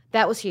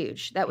 That was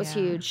huge. That was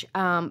Yeah. huge.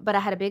 But I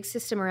had a big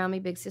system around me,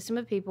 big system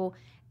of people.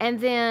 And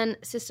then,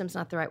 system's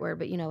not the right word,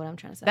 but you know what I'm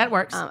trying to say. That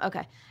works.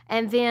 Okay.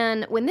 And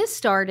then when this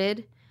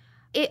started,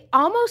 it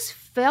almost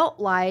felt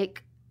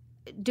like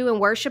doing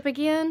worship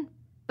again,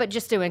 but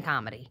just doing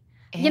comedy.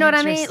 You know what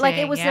I mean? Like,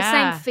 it was the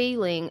Interesting. same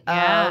feeling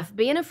Yeah. of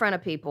being in front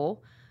of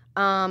people,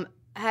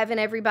 having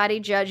everybody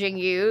judging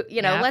you.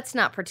 Yeah. Let's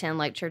not pretend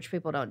like church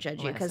people don't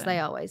judge you, because they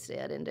always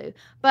did and do.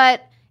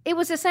 But it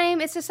was the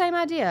same. It's the same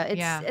idea.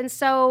 And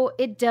so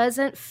it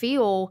doesn't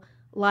feel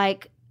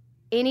like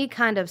any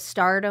kind of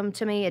stardom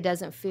to me. It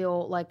doesn't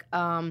feel like,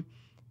 I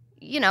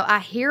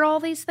hear all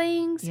these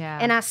things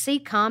and I see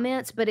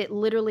comments, but it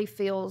literally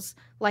feels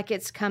like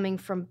it's coming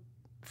from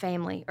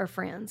family or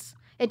friends.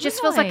 It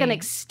just feels like an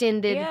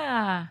extended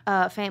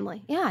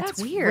family. Yeah,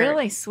 it's weird.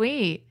 Really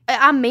sweet.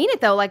 I mean it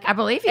though. Like, I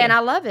believe you, and I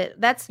love it.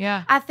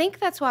 I think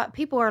that's why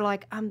people are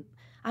like,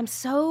 I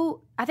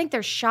think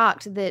they're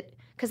shocked that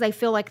because they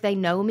feel like they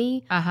know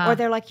me, or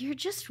they're like, you're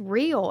just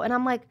real, and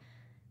I'm like,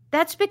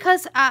 that's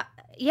because I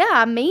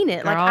mean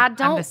it. Girl,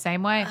 like I'm the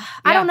same way.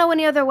 I don't know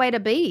any other way to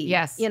be.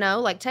 Yes,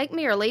 like take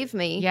me or leave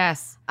me.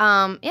 Yes.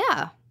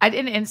 Yeah. I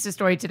did an Insta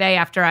story today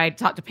after I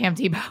talked to Pam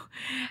Tebow,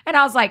 and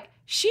I was like,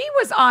 she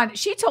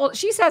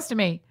says to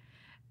me,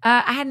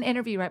 I had an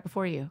interview right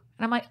before you.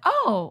 And I'm like,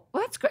 oh,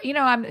 well, that's great.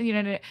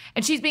 And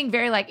she's being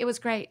very like, it was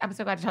great. I'm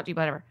so glad to talk to you,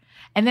 whatever.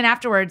 And then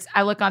afterwards,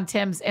 I look on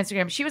Tim's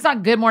Instagram. She was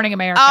on Good Morning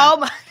America. Oh,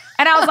 my.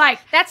 And I was like,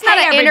 that's not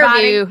an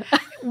interview.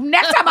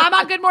 Next time I'm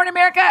on Good Morning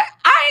America,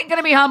 I ain't going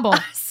to be humble.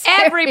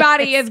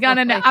 Everybody is going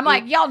to know. I'm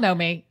like, y'all know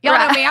me. Y'all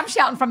know me. I'm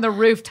shouting from the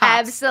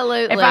rooftops.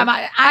 Absolutely. If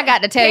I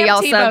got to tell Pam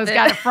y'all Tebow's something.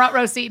 got a front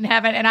row seat in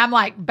heaven, and I'm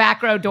like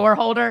back row door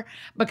holder,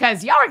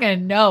 because y'all are going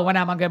to know when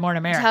I'm on Good Morning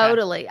America.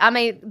 Totally. I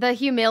mean, the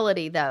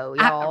humility, though,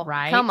 y'all.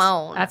 Right. Come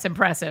on. That's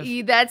impressive.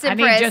 That's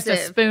impressive. I need just a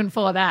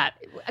spoonful of that.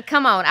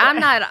 Come on. I'm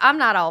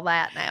not all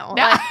that now.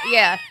 No.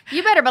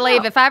 You better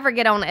believe if I ever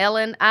get on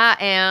Ellen, I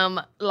am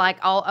like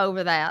all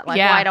over that, like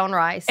white on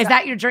rice. Is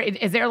that your dream?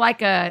 Is there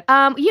like a...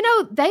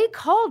 they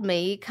called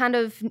me kind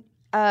of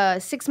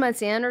 6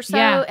 months in or so,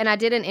 and I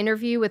did an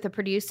interview with a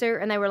producer,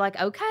 and they were like,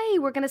 okay,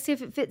 we're going to see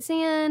if it fits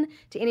in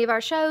to any of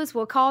our shows.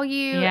 We'll call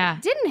you. Yeah.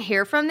 Didn't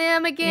hear from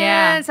them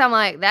again. So I'm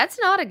like, that's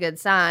not a good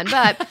sign.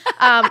 But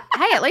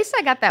hey, at least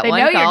I got that one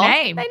call. They know your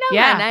name. They know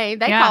my name.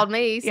 They called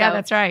me. So. Yeah,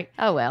 that's right.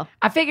 Oh, well.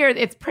 I figure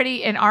it's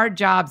pretty, in our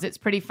jobs, it's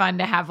pretty fun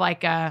to have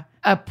like a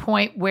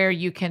point where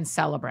you can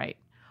celebrate,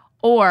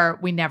 or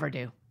we never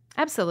do.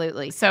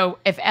 Absolutely. So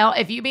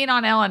if you being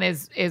on Ellen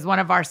is one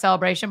of our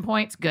celebration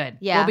points, good.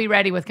 Yeah. We'll be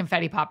ready with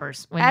confetti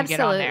poppers when you get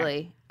on there.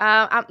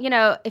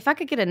 Absolutely. If I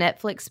could get a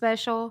Netflix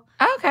special,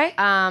 okay,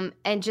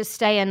 and just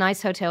stay in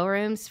nice hotel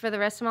rooms for the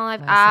rest of my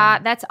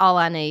life, that's all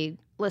I need.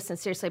 Listen,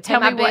 seriously, pay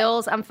my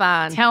bills. I'm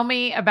fine. Tell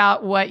me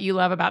about what you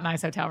love about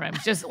nice hotel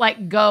rooms. Just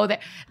like go there.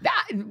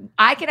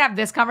 I can have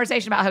this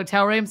conversation about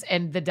hotel rooms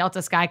and the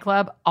Delta Sky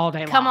Club all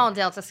day long. Come on,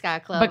 Delta Sky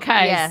Club.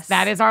 Because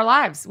that is our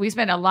lives. We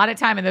spend a lot of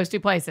time in those two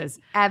places.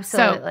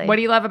 Absolutely. So what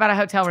do you love about a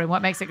hotel room?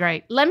 What makes it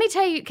great? Let me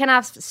tell you, can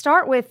I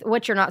start with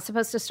what you're not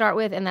supposed to start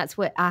with? And that's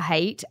what I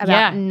hate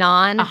about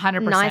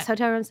non-nice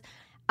hotel rooms.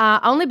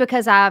 Only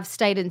because I've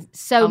stayed in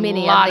so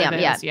many of them.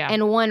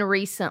 And one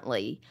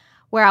recently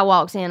where I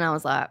walked in, I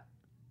was like,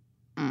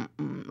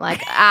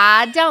 like,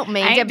 I don't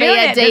mean to be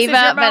a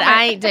diva, but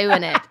I ain't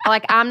doing it.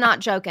 Like, I'm not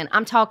joking.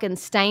 I'm talking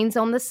stains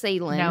on the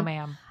ceiling. No,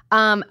 ma'am.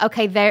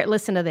 Okay,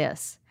 listen to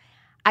this.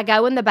 I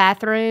go in the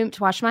bathroom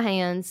to wash my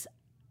hands.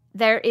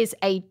 There is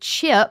a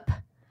chip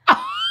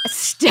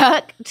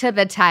stuck to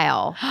the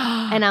towel.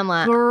 And I'm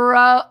like,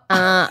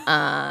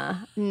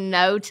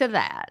 no to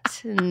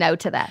that. No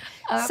to that.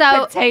 A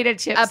potato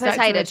chip.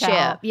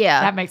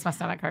 Yeah. That makes my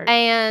stomach hurt.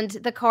 And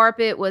the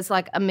carpet was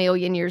like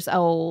 1,000,000 years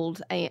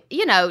old. And,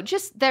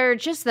 there are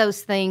just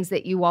those things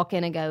that you walk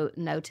in and go,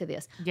 no to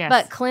this. Yes.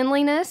 But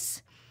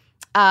cleanliness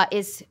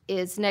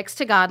is next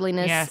to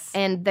godliness. Yes.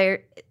 And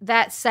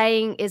that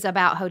saying is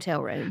about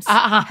hotel rooms.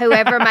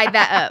 Whoever made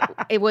that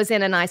up, it was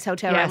in a nice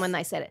hotel room when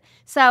they said it.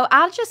 So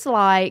I just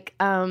like,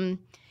 I'm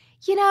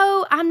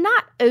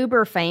not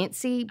uber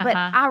fancy, but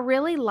I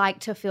really like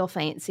to feel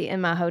fancy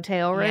in my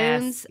hotel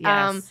rooms.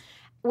 Yes.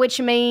 Which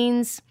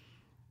means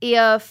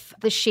if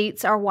the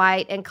sheets are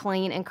white and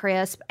clean and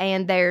crisp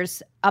and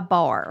there's a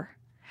bar.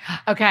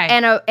 Okay.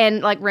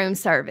 And like room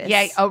service.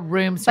 Yeah, a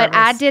room service. But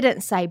I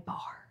didn't say bar.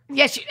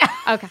 Yes, you okay.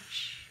 I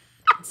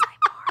didn't say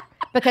bar.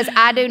 Because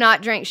I do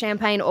not drink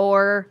champagne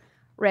or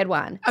red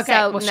wine. Okay,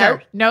 so, well,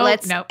 sure. No,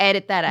 let's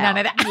edit that out. None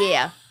of that.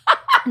 Yeah.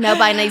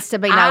 Nobody needs to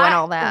be knowing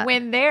all that.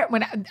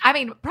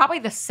 Probably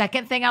the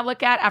second thing I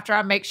look at after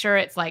I make sure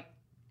it's like,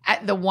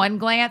 at the one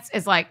glance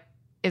is like,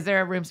 is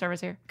there a room service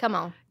here? Come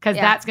on. Because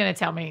that's going to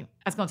tell me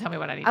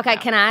what I need to know.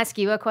 Can I ask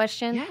you a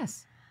question?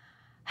 Yes.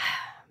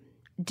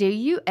 Do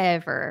you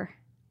ever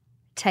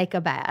take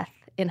a bath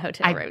in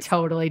hotel rooms? I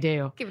totally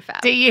do. Give me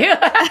 5. Do you?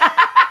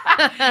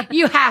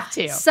 You have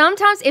to.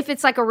 Sometimes if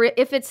it's like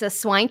if it's a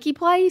swanky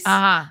place,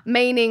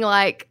 meaning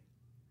like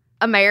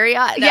a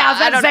Marriott. Yeah, I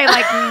was about to say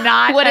like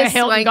not what a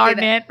Hilton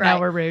Garden Inn. Right.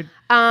 No, we're rude.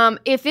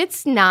 If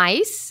it's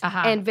nice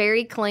and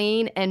very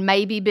clean and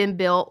maybe been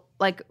built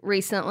like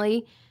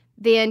recently,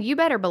 then you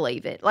better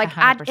believe it. Like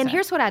 100%. And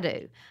here's what I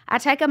do. I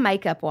take a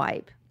makeup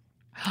wipe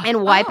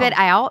and wipe it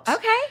out.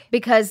 Okay.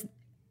 Because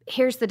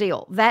here's the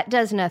deal. That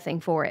does nothing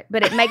for it,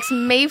 but it makes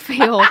me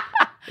feel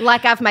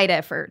Like I've made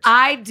effort.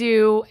 I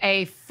do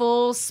a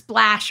full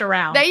splash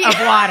around of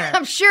water.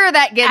 I'm sure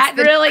that gets That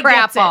the really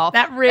crap gets off. it.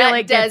 That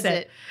really gets does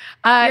it.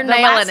 You're the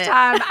nailing last it.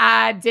 time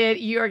I did,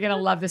 you are going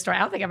to love this story. I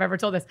don't think I've ever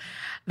told this.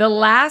 The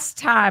last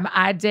time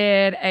I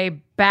did a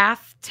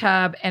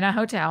bathtub in a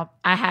hotel,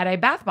 I had a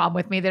bath bomb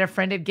with me that a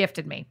friend had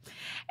gifted me.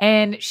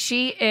 And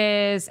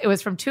it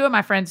was from two of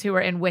my friends who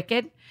were in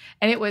Wicked.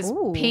 And it was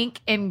pink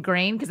and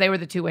green because they were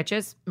the two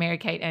witches, Mary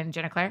Kate and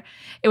Jenna Claire.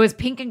 It was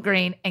pink and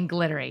green and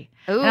glittery.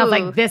 And I was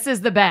like, this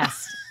is the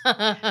best.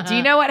 Do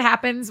you know what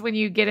happens when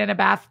you get in a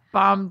bath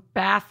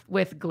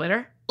with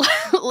glitter?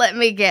 Let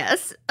me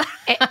guess.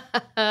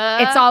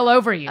 It's all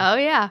over you. Oh,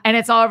 yeah. And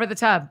it's all over the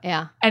tub.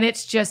 Yeah. And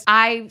it's just,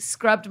 I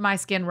scrubbed my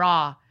skin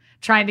raw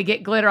trying to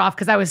get glitter off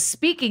because I was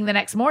speaking the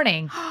next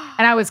morning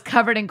and I was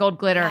covered in gold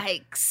glitter.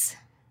 Yikes.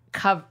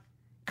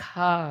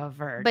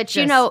 Covered. But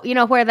you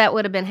know where that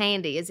would have been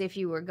handy is if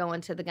you were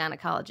going to the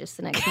gynecologist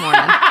the next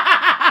morning.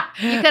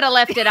 You could have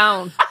left it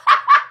on.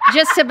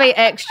 Just to be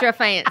extra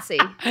fancy.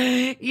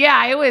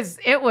 Yeah, it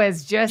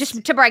was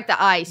just to break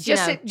the ice.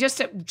 Just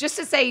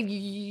to say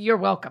you're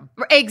welcome.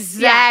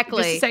 Exactly.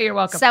 Yeah, just to say you're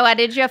welcome. So I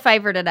did you a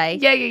favor today.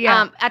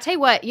 Yeah. I tell you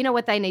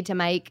what they need to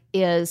make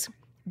is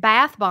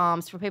bath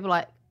bombs for people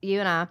like you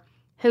and I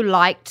who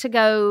like to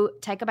go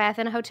take a bath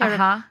in a hotel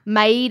room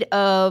made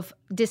of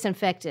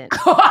disinfectant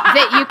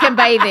that you can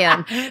bathe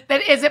in.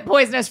 That isn't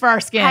poisonous for our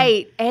skin.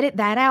 Hey, edit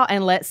that out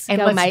and let's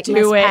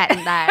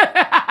patent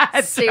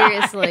that.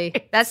 Seriously.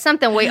 Right. That's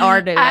something we are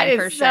doing that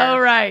for is sure. So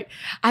right.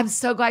 I'm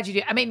so glad you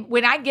do. I mean,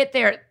 when I get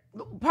there,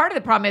 part of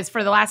the problem is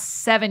for the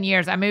last 7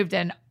 years, I moved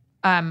in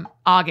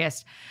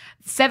August.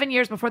 7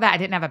 years before that, I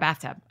didn't have a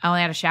bathtub. I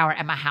only had a shower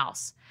at my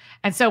house.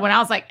 And so when I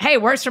was like, hey,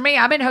 works for me.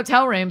 I'm in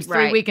hotel rooms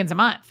 3 weekends a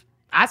month.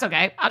 That's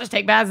okay. I'll just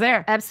take baths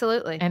there.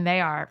 Absolutely. And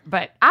they are.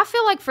 But I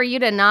feel like for you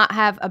to not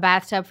have a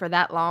bathtub for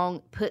that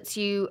long puts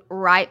you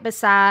right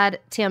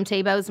beside Tim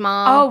Tebow's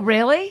mom. Oh,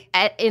 really?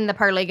 In the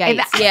pearly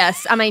gates.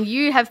 Yes. I mean,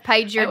 you have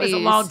paid your dues. It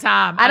was a long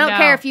time. I don't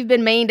care if you've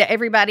been mean to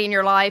everybody in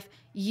your life.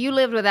 You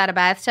lived without a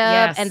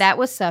bathtub, and that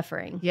was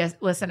suffering. Yes.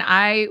 Listen,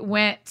 I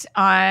went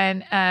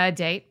on a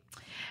date.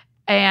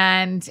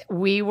 And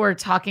we were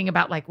talking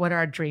about like what are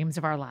our dreams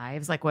of our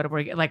lives, like what are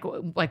we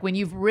like when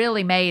you've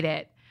really made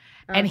it.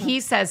 And he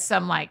says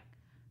some like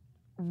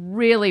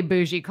really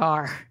bougie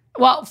car.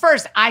 Well,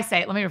 first I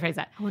say, let me rephrase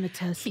that. I want a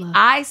Tesla.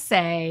 I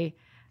say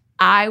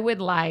I would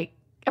like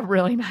a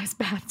really nice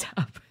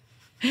bathtub.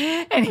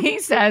 And he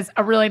says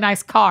a really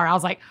nice car. I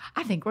was like,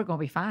 I think we're going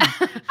to be fine.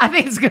 I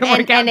think it's going to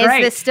work out great. And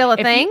is this still a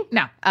thing?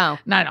 No. Oh.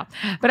 No.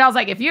 But I was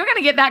like, if you're going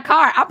to get that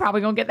car, I'm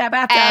probably going to get that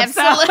bathtub.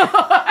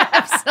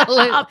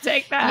 Absolutely. I'll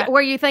take that.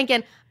 Were you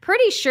thinking,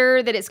 pretty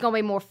sure that it's going to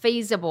be more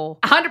feasible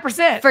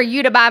 100% for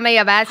you to buy me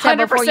a bathtub 100%.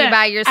 before you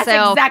buy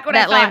yourself that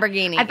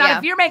Lamborghini? I thought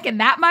if you're making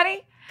that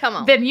money, come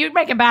on, then you're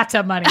making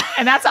bathtub money.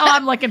 And that's all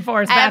I'm looking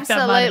for is bathtub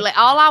money. Absolutely.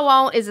 All I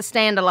want is a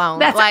standalone.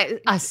 That's like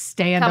a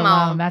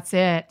standalone. That's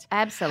it.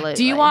 Absolutely.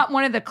 Do you want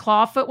one of the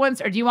clawfoot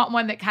ones or do you want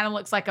one that kind of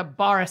looks like a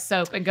bar of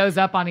soap and goes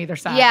up on either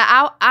side?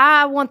 Yeah,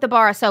 I want the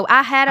bar of soap.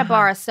 I had a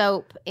bar of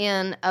soap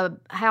in a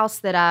house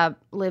that I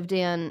lived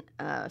in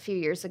a few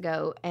years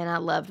ago, and I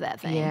loved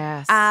that thing.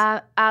 Yes.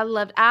 I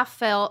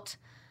felt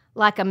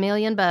like $1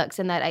 million in that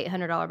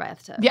 $800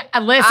 bathtub. Yeah,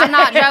 listen. I'm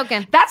not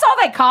joking. That's all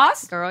they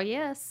cost? Girl,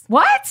 yes.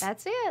 What?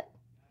 That's it.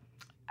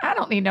 I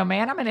don't need no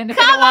man. I'm an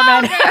independent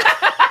woman.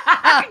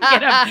 I can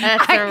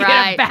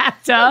get a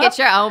bathtub. Get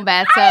your own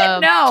bathtub. I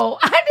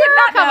did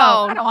not Come know.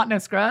 on. I don't want no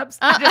scrubs.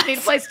 I just need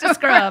a place to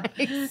scrub.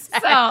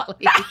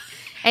 Exactly. So,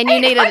 and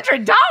you need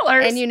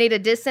 $800. And you need a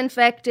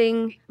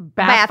disinfecting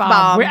bath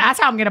bomb. That's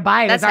how I'm going to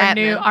buy it. That's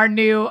our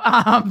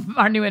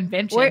new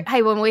invention.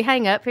 Hey, when we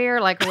hang up here,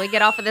 like when we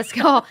get off of this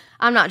call,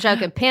 I'm not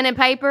joking. Pen and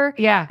paper.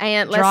 Yeah.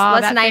 And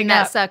let's name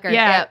that sucker.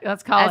 Yeah. Yep.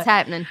 Let's call That's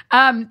happening.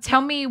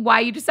 Tell me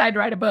why you decided to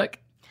write a book.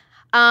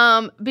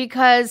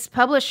 Because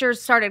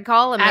publishers started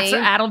calling me.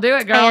 That'll do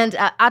it, girl. And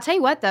I'll tell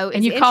you what, though.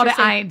 And you called it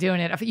I Ain't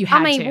Doing It. You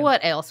had to.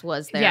 What else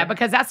was there? Yeah,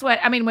 because that's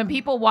what, when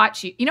people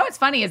watch you, what's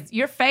funny is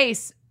your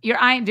face, your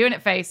I Ain't Doing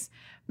It face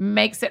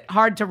makes it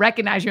hard to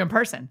recognize you in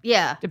person.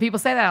 Yeah. Do people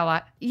say that a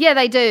lot? Yeah,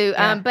 they do.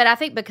 Yeah. But I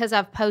think because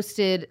I've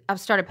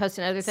started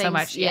posting other things. So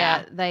much,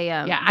 yeah.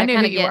 I knew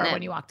who you were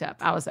when you walked up.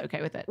 I was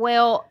okay with it.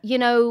 Well,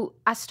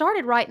 I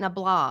started writing a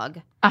blog.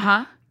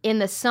 In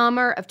the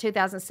summer of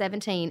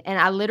 2017, and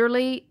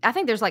I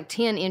think there's like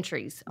 10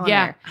 entries on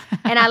there.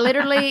 And I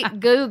literally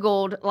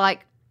Googled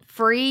like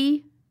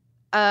free,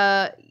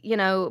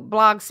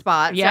 blog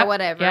spots or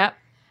whatever. Yep.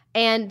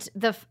 And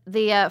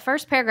the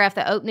first paragraph,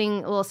 the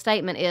opening little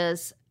statement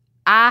is,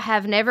 I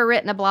have never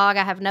written a blog.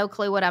 I have no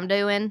clue what I'm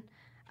doing,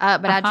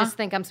 but I just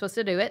think I'm supposed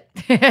to do it.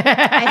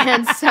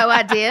 And so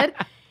I did.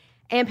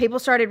 And people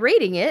started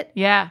reading it.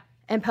 Yeah.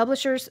 And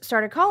publishers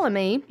started calling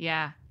me.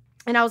 Yeah.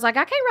 And I was like,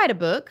 I can't write a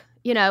book.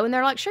 And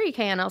they're like, sure you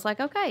can. I was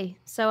like, okay,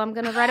 so I'm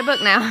going to write a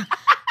book now.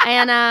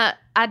 And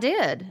I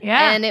did.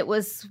 Yeah. And it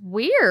was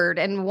weird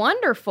and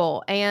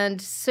wonderful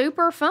and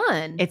super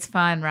fun. It's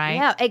fun, right?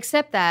 Yeah,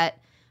 except that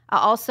I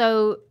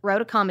also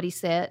wrote a comedy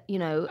set,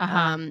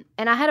 and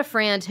I had a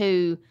friend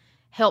who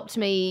helped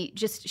me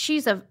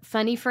she's a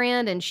funny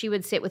friend, and she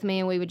would sit with me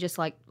and we would just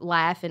like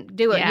laugh and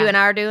do what you and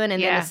I are doing,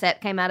 and then a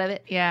set came out of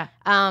it. Yeah.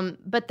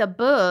 But the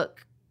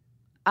book,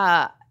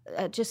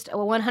 just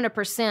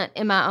 100%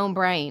 in my own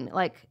brain,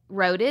 like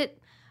wrote it.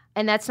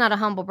 And that's not a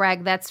humble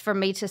brag. That's for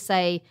me to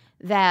say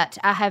that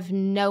I have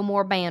no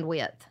more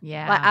bandwidth.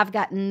 Yeah. Like I've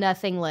got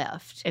nothing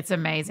left. It's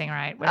amazing,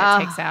 right? What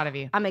it takes out of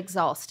you. I'm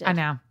exhausted. I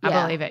know.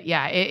 I believe it.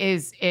 Yeah. It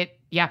is.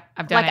 Yeah.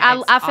 I've done like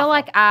it. I feel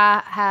like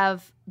I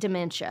have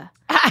dementia.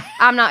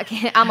 I'm not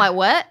kidding. I'm like,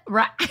 what?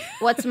 Right.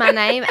 What's my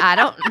name? I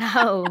don't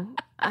know.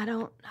 I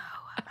don't know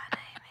what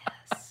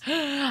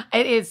my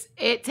name is.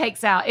 It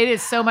takes out. It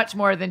is so much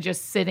more than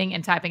just sitting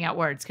and typing out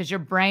words, because your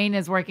brain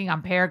is working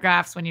on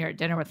paragraphs when you're at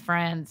dinner with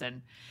friends.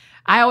 And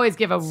I always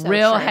give a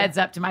real heads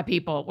up to my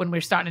people when we're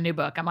starting a new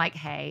book. I'm like,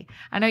 hey,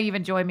 I know you've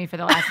enjoyed me for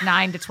the last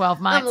 9 to 12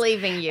 months. I'm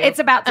leaving you. It's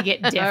about to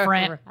get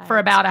different for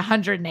about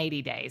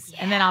 180 days,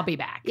 and then I'll be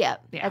back. Yeah,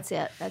 that's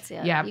it. That's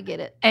it. Yeah. You get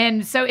it.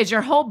 And so is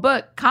your whole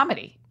book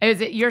comedy?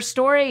 Is it your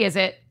story? Is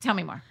it? Tell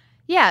me more.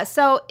 Yeah,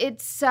 so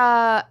it's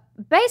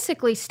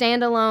basically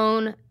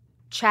standalone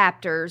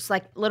chapters,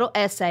 like little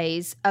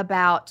essays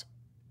about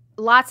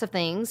lots of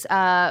things.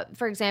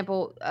 For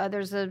example,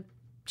 there's a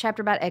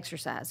chapter about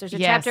exercise. There's a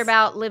chapter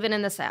about living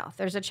in the South.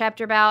 There's a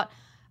chapter about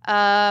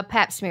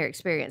pap smear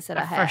experience that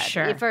I had. For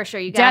sure. For sure.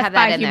 You got to have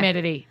that in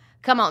humidity. There.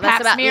 Come on. Pap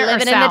That's about smear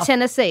living or in the South?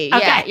 Tennessee.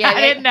 Okay. Yeah.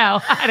 I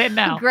didn't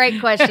know. Great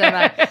question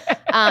about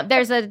it.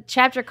 There's a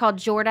chapter called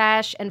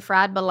Jordache and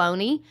Fried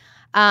Bologna.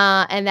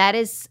 And that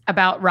is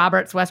about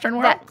Robert's Western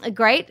World. A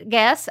great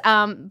guess.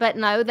 But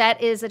no,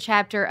 that is a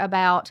chapter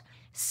about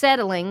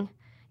settling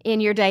in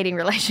your dating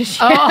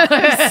relationship. Oh.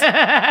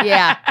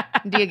 Yeah.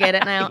 Do you get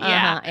it now?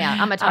 Yeah. Yeah.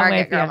 I'm a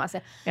Target girl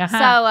myself.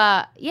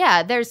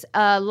 So, there's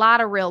a lot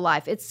of real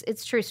life.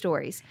 It's true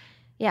stories.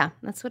 Yeah,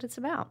 that's what it's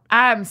about.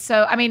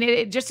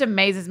 It just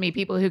amazes me,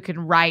 people who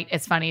can write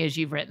as funny as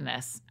you've written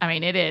this. I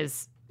mean,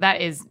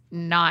 that is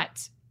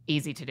not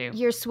easy to do.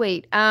 You're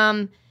sweet.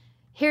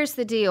 Here's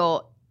the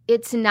deal.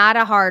 It's not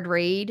a hard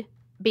read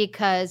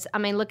because,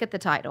 look at the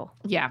title.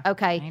 Yeah.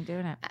 Okay. I ain't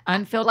doing it.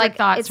 Unfiltered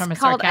thoughts from a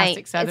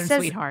sarcastic Southern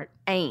sweetheart.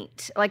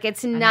 Ain't. Like,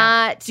 it's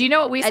not. Do you know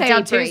what we say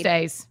on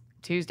Tuesdays?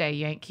 Tuesday,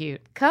 you ain't cute.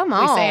 Come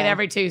on. We say it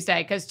every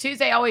Tuesday because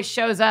Tuesday always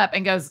shows up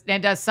and goes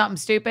and does something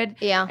stupid.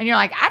 Yeah. And you're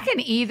like, I can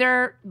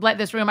either let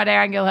this ruin my day, or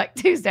I can go like,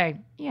 Tuesday,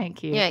 you ain't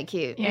cute. You ain't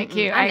cute. You ain't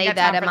cute. I need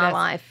that in my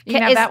life. You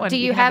can have that one. Do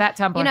you have that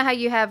Tumblr? You know how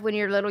you have when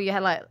you're little, you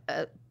had like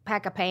a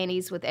pack of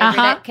panties with every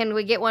day? Can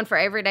we get one for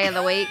every day of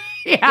the week?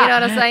 Yeah. You know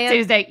what I'm saying?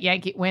 Tuesday, you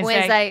ain't cute.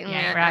 Wednesday.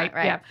 Yeah,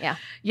 right.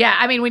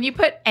 Yeah. When you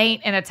put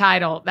ain't in a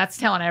title, that's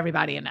telling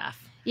everybody enough.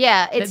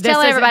 Yeah. It's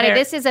telling everybody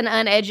this is an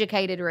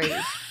uneducated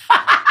read.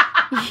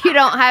 You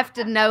don't have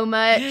to know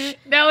much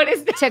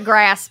to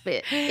grasp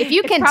it. If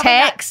you can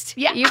text,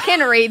 you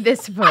can read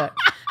this book.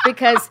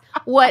 Because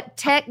what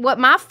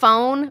my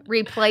phone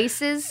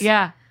replaces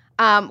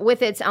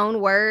with its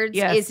own words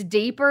is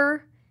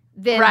deeper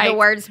than the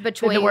words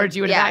between. The words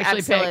you would have actually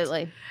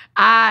absolutely picked.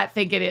 I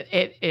think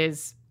it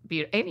is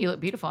beautiful. And you look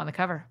beautiful on the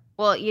cover.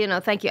 Well,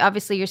 thank you.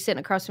 Obviously, you're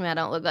sitting across from me. I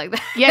don't look like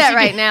that, yes,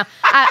 right now.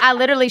 I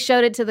literally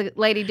showed it to the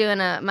lady doing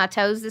my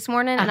toes this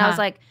morning, and I was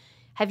like,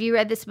 have you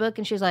read this book?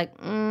 And she's like,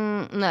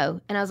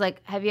 no. And I was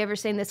like, have you ever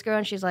seen this girl?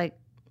 And she's like,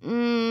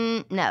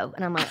 no. And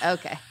I'm like,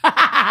 okay.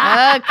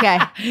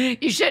 Okay.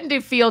 You shouldn't do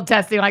field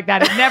testing like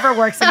that. It never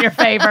works in your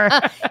favor.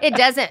 It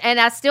doesn't. And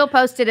I still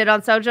posted it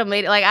on social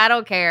media. Like, I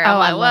don't care. I'm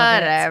like,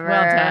 whatever.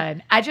 Well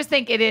done. I just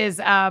think it is,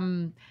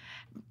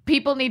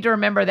 people need to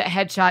remember that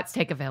headshots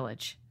take a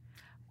village.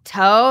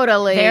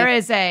 Totally. There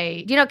is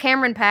do you know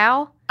Cameron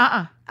Powell?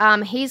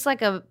 He's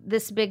like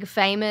this big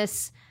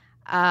famous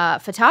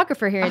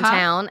photographer here in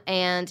town,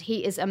 and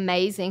he is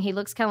amazing. He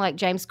looks kind of like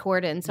James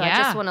Corden, so I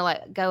just want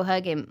to go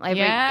hug him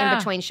in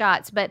between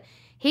shots. But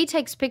he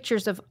takes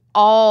pictures of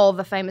all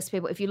the famous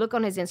people. If you look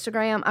on his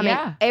Instagram,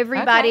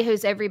 everybody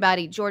who's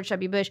everybody, George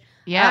W. Bush,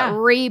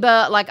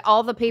 Reba, like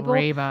all the people.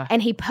 Reba.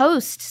 And he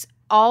posts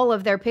all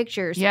of their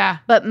pictures. Yeah.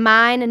 But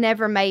mine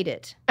never made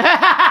it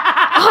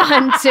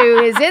onto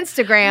his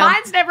Instagram.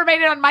 Mine's never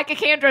made it on Micah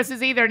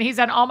Kandros's either, and he's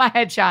on all my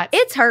headshots.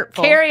 It's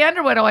hurtful. Carrie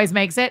Underwood always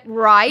makes it.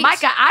 Right.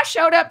 Micah, I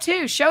showed up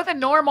too. Show the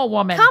normal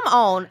woman. Come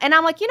on. And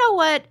I'm like, you know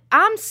what?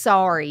 I'm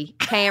sorry,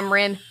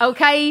 Cameron,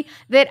 okay,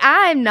 that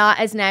I'm not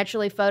as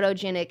naturally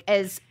photogenic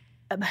as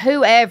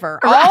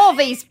whoever. Right. All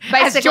these,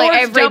 basically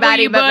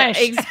everybody.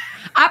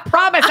 I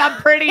promise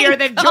I'm prettier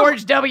than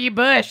George W.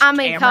 Bush.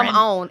 Cameron. Come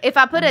on. If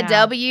I put a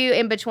W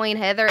in between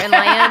Heather and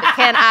Land,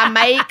 can I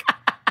make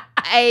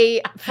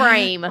a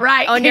frame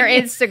on your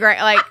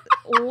Instagram? Like,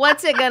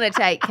 what's it going to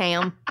take,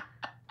 Cam?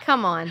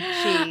 Come on.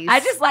 Jeez. I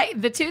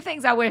just the two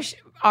things I wish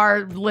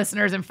our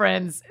listeners and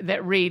friends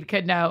that read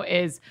could know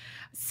is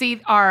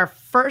see our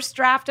first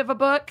draft of a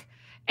book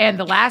and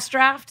the last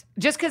draft,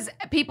 just because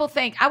people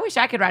think, I wish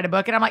I could write a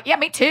book. And I'm like, yeah,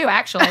 me too,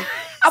 actually.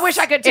 I wish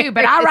I could too,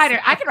 but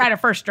I can write a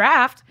first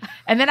draft.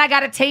 And then I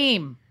got a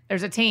team.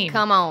 There's a team.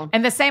 Come on.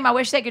 And the same, I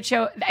wish they could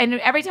show. And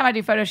every time I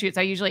do photo shoots,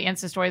 I usually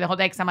Insta story the whole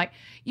day because I'm like,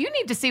 you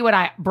need to see what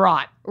I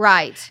brought.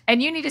 Right.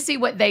 And you need to see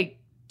what they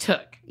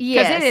took.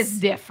 Yes. Because it is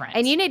different.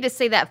 And you need to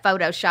see that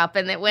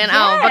photoshopping that went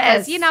on,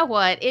 because you know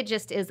what? It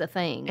just is a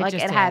thing. Like,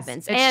 it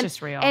happens. It's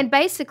just real. And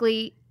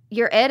basically,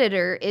 your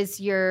editor is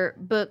your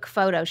book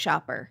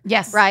photoshopper.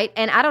 Yes. Right?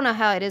 And I don't know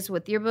how it is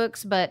with your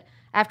books, but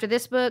after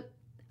this book,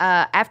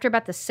 after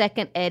about the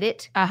second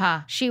edit,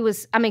 she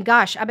was, I mean,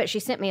 gosh, I bet she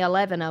sent me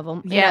 11 of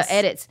them,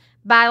 edits.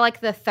 By like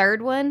the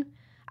third one,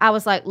 I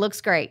was like,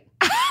 looks great.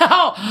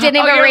 Didn't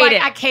even read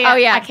it. I can't. Oh,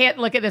 yeah. I can't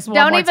look at this one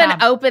Don't more even time.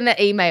 open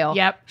the email.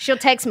 Yep. She'll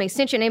text me,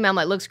 sent you an email. I'm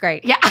like, looks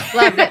great. Yeah.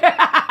 Loved it.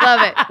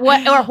 Love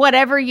it. Or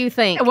whatever you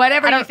think.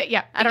 Whatever you think.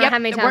 Yeah. I don't know how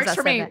many times works I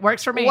for said me. that.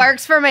 Works for me.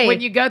 Works for me.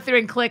 When you go through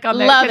and click on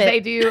those, Love because it. they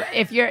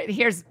do,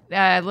 here's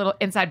a little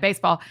inside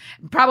baseball.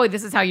 Probably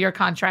this is how your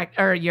contract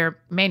or your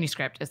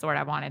manuscript is the word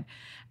I wanted.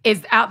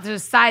 Is out to the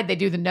side, they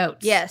do the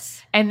notes.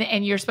 Yes.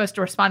 And you're supposed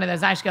to respond to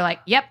those. I just go like,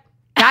 yep.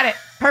 Got it.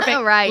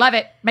 Perfect. Right. Love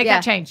it. Make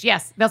that change.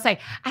 Yes. They'll say,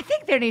 I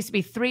think there needs to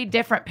be 3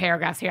 different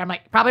paragraphs here. I'm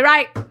like, probably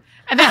right.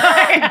 And then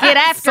get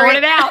after sort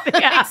it out.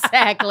 Yeah.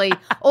 Exactly.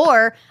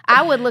 Or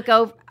I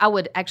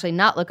would actually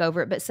not look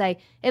over it, but say,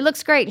 it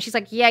looks great. And she's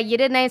like, yeah, you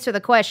didn't answer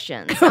the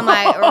questions. I'm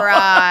like,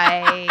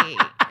 right.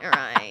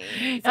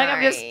 Like,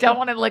 I just don't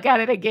want to look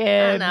at it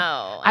again.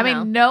 I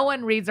mean, no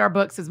one reads our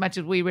books as much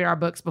as we read our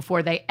books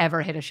before they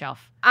ever hit a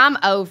shelf. I'm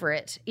over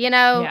it.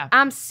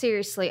 I'm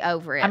seriously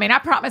over it. I mean, I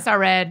promise I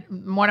read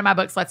one of my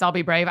books, Let's All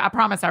Be Brave. I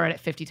promise I read it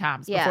 50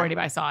 times before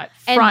anybody saw it,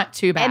 front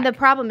to back. And the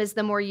problem is,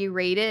 the more you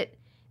read it,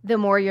 the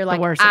more you're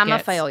like, I'm a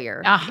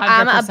failure. 100%.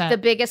 I'm the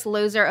biggest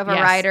loser of a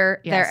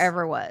writer there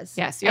ever was.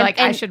 Yes. You're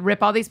I should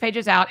rip all these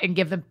pages out and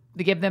give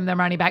them their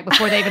money back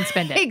before they even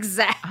spend it.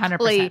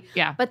 Exactly. 100%.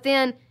 Yeah. But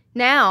then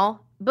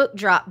now, book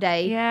drop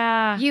day,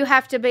 you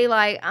have to be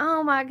like,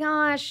 oh my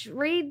gosh,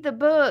 read the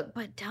book,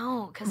 but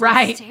don't, because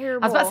it's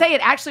terrible. I was about to say,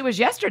 it actually was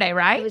yesterday,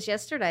 right? It was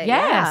yesterday.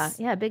 Yes.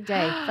 Yeah, big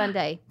day, fun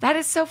day. That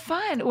is so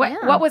fun.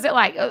 What was it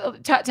like?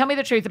 Tell me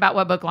the truth about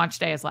what book launch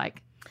day is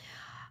like.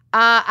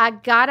 I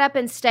got up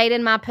and stayed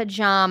in my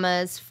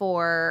pajamas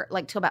for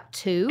till about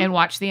 2. And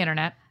watched the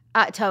internet.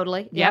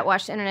 Totally. Yep. Yeah,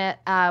 watched the internet.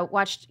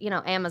 Watched,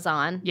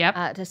 Amazon.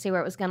 Yep. To see where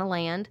it was going to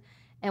land.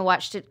 And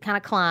watched it kind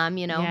of climb,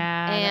 Yeah,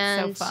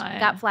 and that's so fun.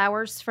 Got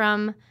flowers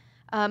from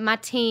my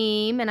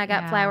team, and I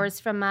got flowers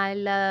from my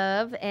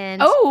love.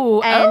 And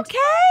okay.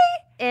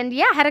 And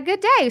had a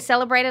good day.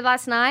 Celebrated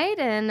last night,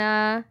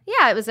 and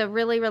it was a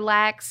really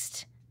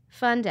relaxed,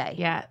 fun day.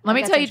 Yeah. Let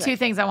me tell you 2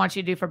 things I want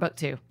you to do for book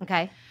 2.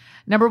 Okay.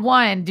 Number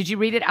 1, did you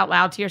read it out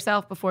loud to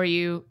yourself before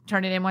you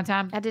turned it in one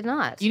time? I did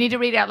not. You need to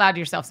read it out loud to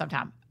yourself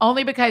sometime.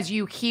 Only because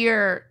you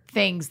hear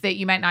things that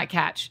you might not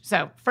catch.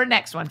 So for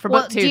next one, for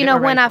book 2. Do you know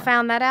when I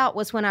found that out?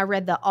 Was when I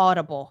read the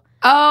Audible.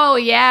 Oh,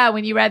 yeah.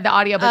 When you read the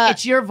audiobook.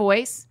 It's your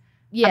voice?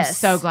 Yes. I'm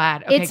so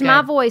glad. Okay, it's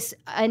my voice.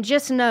 And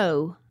just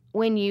know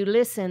when you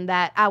listen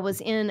that I was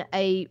in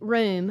a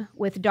room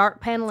with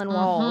dark paneling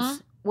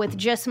walls with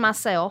just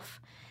myself.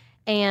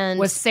 And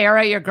was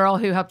Sarah your girl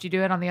who helped you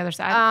do it on the other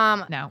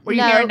side? No. Were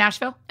you here in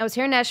Nashville? I was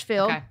here in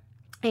Nashville. Okay.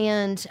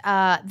 And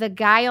the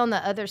guy on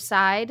the other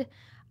side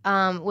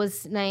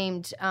was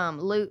named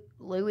Louis,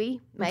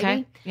 maybe.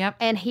 Okay. Yep.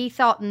 And he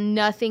thought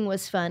nothing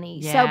was funny.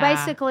 Yeah. So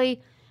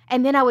basically,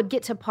 and then I would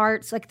get to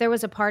parts, there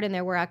was a part in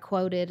there where I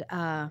quoted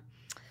a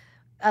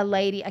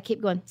lady. I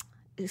keep going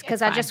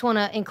because I just want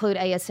to include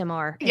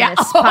ASMR in this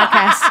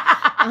podcast.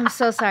 I'm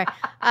so sorry.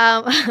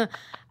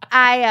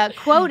 I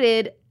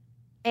quoted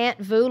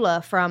Aunt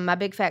Vula from My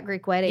Big Fat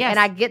Greek Wedding. Yes. And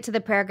I get to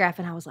the paragraph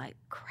and I was like,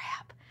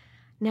 crap,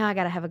 now I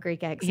got to have a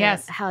Greek accent.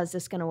 Yes. How is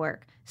this going to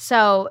work?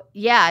 So,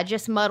 I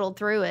just muddled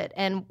through it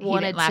and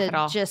wanted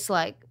to just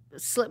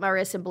slip my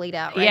wrist and bleed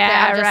out. Right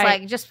there.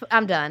 I'm just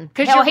I'm done.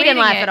 Because he didn't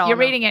laugh at all. You're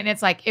reading it and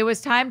it's like, it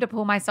was time to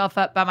pull myself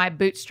up by my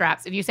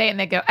bootstraps. And you say it and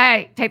they go,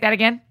 hey, take that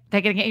again.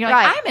 Take it again. You're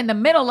like, I'm in the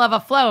middle of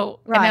a flow.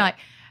 Right. And they're like,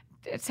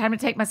 it's time to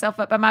take myself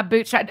up by my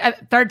bootstraps.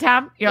 Third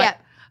time, you're like,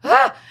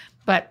 ah.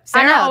 But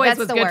Sarah always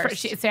was good for.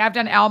 Say I've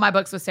done all my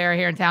books with Sarah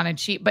here in town, and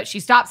she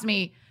stops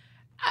me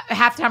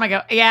half the time. I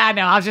go, yeah, I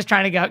know. I was just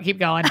trying to keep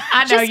going.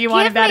 I know you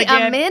wanted that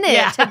again. A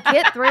minute to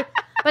get through.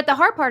 But the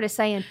hard part is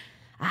saying,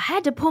 I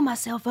had to pull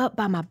myself up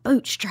by my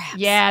bootstraps.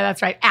 Yeah,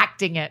 that's right.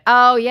 Acting it.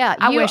 Oh yeah,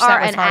 I wish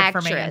that was hard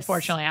actress. for me.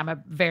 Unfortunately, I'm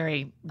a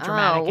very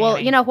dramatic. Oh well,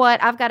 you know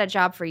what? I've got a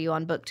job for you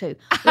on book 2.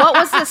 What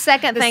was the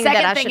second thing that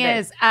I should do? The second thing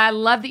is, I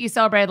love that you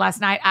celebrated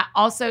last night. I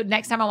also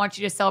next time I want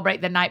you to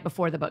celebrate the night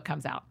before the book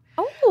comes out.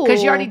 Oh,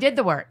 because you already did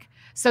the work.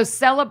 So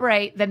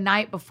celebrate the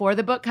night before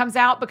the book comes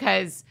out,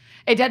 because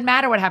it doesn't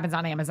matter what happens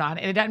on Amazon.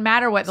 And it doesn't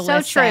matter what the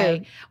lists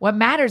say. What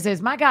matters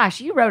is, my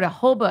gosh, you wrote a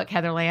whole book,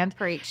 Heatherland.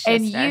 Preach,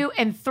 and sister.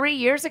 and 3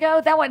 years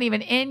ago, that wasn't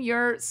even in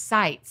your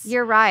sights.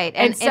 You're right.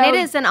 And it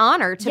is an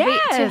honor to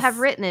have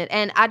written it.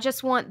 And I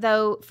just want,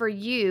 though, for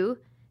you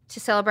to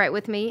celebrate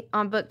with me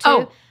on book 2.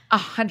 Oh,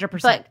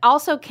 100%. But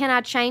also, can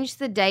I change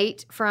the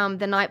date from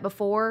the night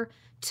before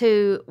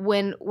to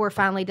when we're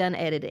finally done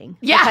editing.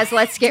 Yeah. Because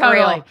let's get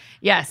totally. real.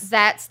 Yes.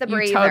 That's the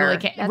breather. You totally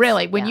can. That's,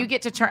 Really, when you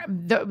get to turn,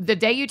 the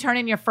day you turn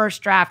in your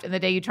first draft and the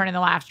day you turn in the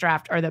last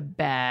draft are the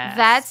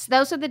best.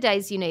 Those are the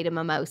days you need a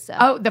mimosa.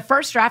 Oh, the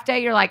first draft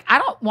day, you're like, I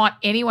don't want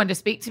anyone to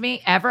speak to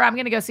me ever. I'm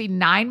going to go see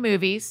 9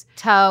 movies.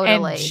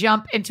 Totally. And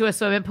jump into a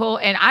swimming pool,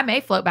 and I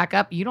may float back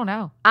up. You don't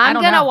know. I'm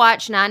going to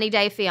watch 90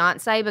 Day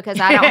Fiancé because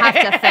I don't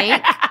have to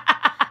think.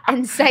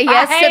 And say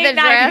yes to the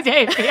dress. 90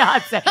 Day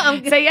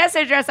Fiancé. Say yes to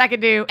the dress I can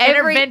do.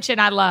 Intervention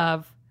I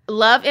love.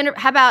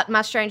 How about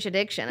My Strange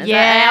Addiction? Is yeah.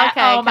 That,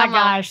 okay, oh my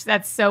gosh.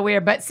 That's so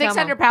weird. But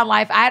 600 Pound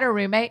Life, I had a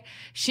roommate.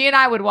 She and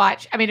I would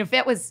watch. I mean,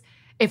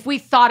 if we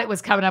thought it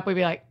was coming up, we'd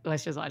be like,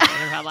 let's just watch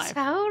 600 Pound Life.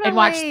 Totally. And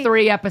watch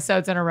 3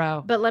 episodes in a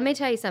row. But let me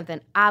tell you something.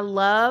 I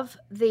love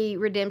the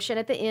redemption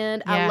at the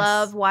end. Yes. I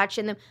love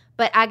watching them.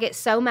 But I get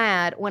so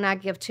mad when I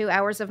give 2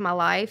 hours of my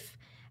life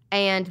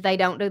and they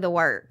don't do the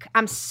work.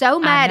 I'm so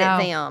mad at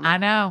them. I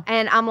know.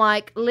 And I'm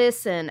like,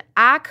 listen,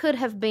 I could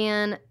have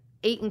been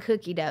eating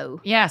cookie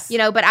dough. Yes.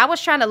 But I was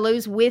trying to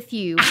lose with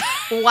you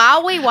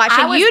while we watched.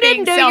 And you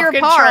didn't do your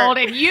part. Self-controlled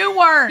and you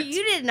weren't.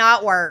 You did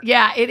not work.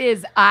 Yeah, it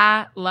is.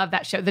 I love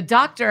that show. The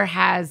doctor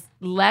has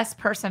less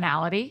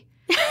personality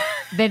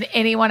than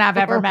anyone I've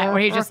ever met,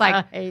 where he's just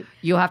like,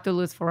 you'll have to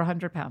lose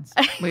 400 pounds.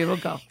 We will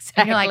go.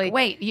 Exactly. And you're like,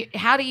 wait,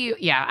 how do you?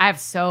 Yeah, I have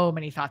so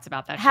many thoughts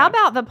about that show. How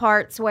about the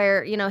parts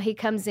where, he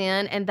comes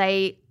in and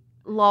they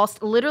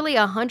lost literally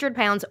 100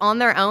 pounds on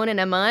their own in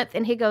a month,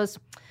 and he goes,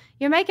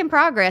 you're making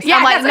progress. Yeah,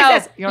 I'm like,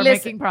 no, you're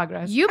making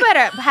progress. You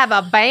better have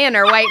a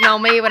banner waiting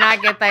on me when I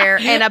get there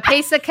and a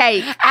piece of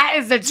cake. That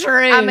is the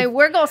truth. I mean,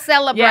 we're going to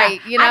celebrate,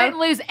 I didn't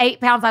lose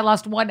 8 pounds. I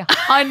lost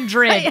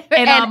 100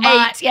 in a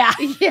month. Yeah.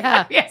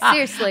 Yeah.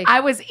 Seriously. I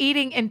was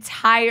eating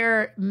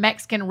entire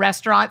Mexican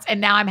restaurants,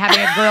 and now I'm having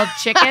a grilled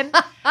chicken.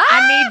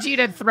 I need you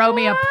to throw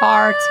me a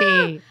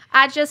party.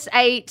 I just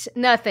ate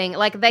nothing.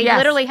 Like they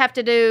literally have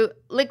to do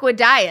liquid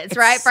diets,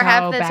 right? For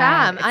half the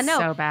time. I know.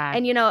 So bad.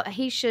 And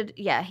he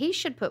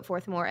should put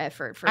forth more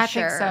effort for sure. I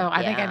think so.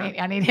 I think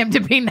I need him to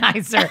be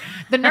nicer.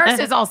 The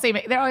nurses all see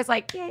me. They're always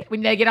like, yay.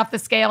 When they get off the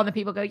scale and the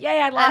people go,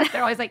 yay, I lost.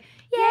 They're always like,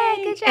 yay,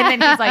 good job.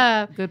 And then he's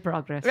like, good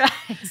progress. Right,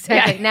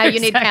 exactly. Now you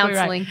need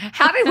counseling. Right.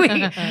 How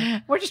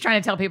did we're just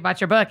trying to tell people about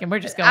your book, and we're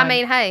just going. I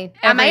mean, hey,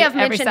 I may have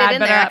mentioned it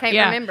in there. I can't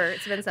remember.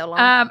 It's been so long.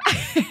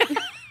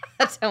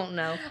 I don't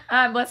know.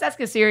 Let's ask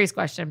a serious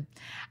question.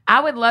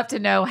 I would love to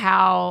know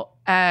how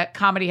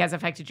comedy has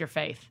affected your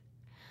faith.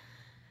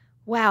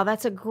 Wow,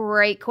 that's a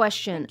great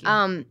question.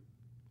 I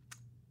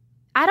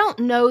don't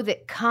know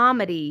that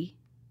comedy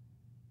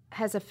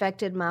has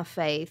affected my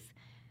faith,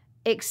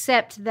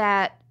 except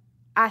that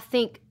I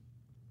think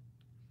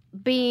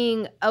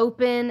being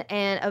open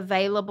and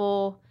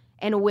available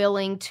and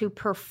willing to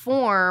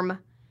perform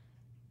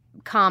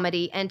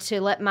comedy and to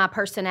let my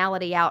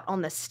personality out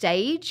on the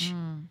stage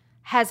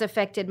has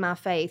affected my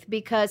faith,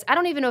 because I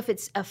don't even know if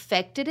it's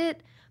affected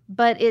it,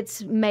 but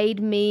it's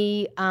made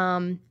me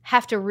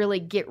have to really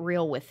get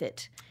real with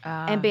it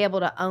and be able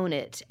to own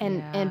it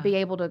and be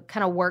able to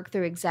kind of work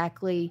through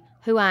exactly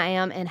who I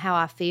am and how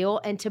I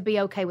feel, and to be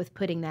okay with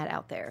putting that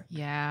out there.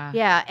 Yeah.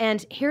 Yeah.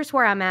 And here's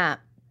where I'm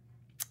at.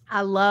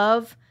 I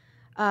love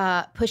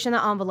pushing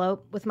the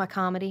envelope with my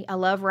comedy. I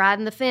love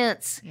riding the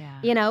fence,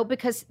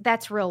 because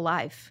that's real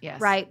life,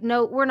 right?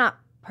 No, we're not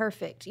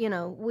perfect.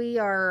 We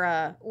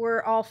are,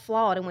 we're all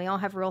flawed, and we all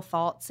have real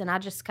thoughts, and I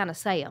just kind of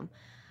say them.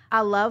 I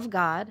love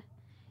God,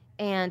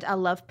 and I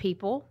love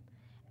people,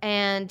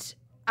 and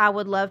I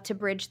would love to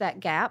bridge that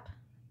gap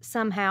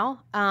somehow.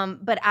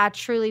 But I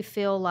truly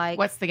feel like...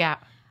 What's the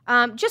gap?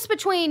 Just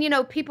between,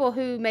 people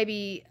who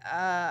maybe...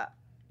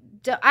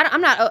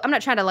 I'm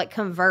not trying to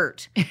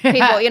convert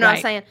people, you know what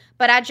I'm saying?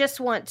 But I just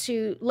want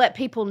to let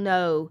people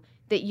know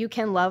that you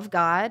can love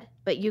God,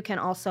 but you can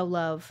also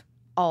love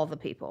all the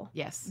people.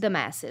 Yes. The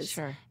masses.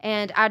 Sure.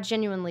 And I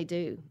genuinely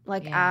do.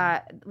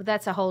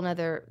 That's a whole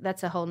nother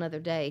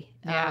day,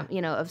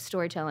 of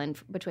storytelling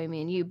between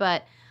me and you.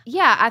 But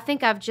yeah, I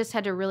think I've just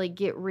had to really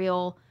get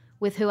real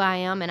with who I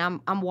am,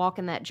 and I'm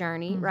walking that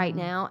journey right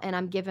now, and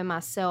I'm giving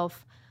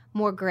myself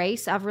more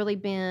grace. I've really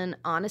been,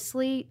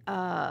 honestly,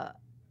 I've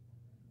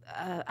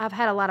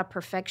had a lot of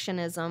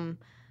perfectionism.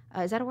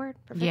 Is that a word?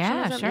 Perfectionism?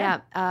 Yeah, sure.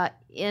 Yeah.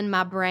 In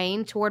my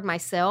brain toward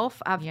myself,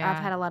 I've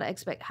had a lot of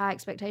high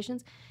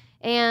expectations.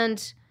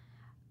 And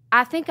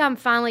I think I'm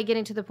finally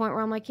getting to the point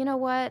where I'm like, you know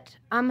what?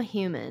 I'm a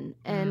human,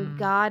 and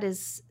God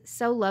is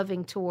so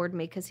loving toward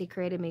me because he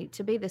created me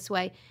to be this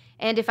way.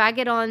 And if I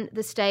get on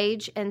the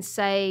stage and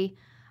say,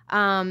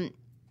 I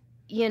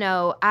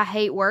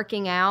hate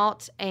working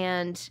out,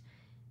 and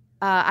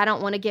I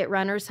don't want to get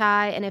runner's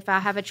high, and if I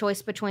have a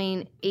choice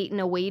between eating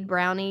a weed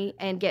brownie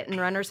and getting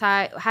runner's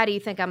high, how do you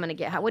think I'm going to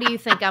get high? What do you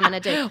think I'm going to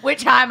do?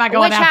 Which high am I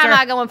going after? Which high am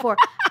I going for?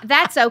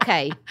 That's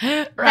okay.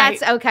 Right.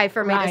 That's okay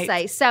for me to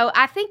say. So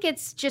I think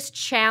it's just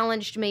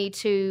challenged me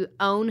to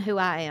own who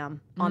I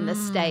am on the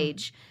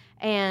stage.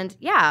 And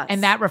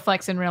and that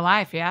reflects in real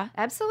life, yeah?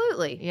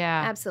 Absolutely.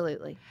 Yeah.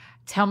 Absolutely.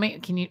 Tell me,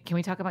 can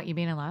we talk about you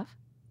being in love?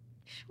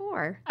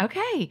 Sure.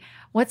 Okay.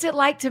 What's it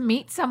like to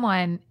meet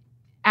someone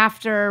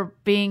after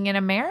being in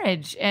a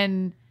marriage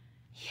and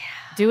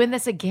doing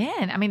this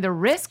again. I mean, the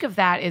risk of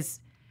that is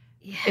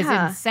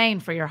insane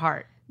for your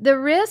heart. The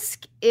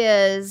risk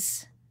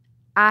is,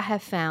 I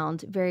have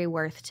found, very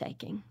worth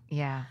taking.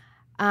 Yeah.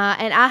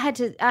 And I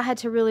had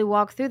to really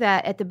walk through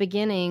that at the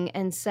beginning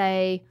and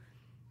say,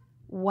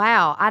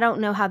 wow, I don't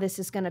know how this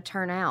is going to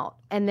turn out.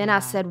 And then I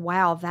said,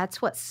 wow,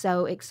 that's what's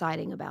so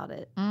exciting about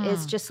it,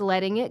 is just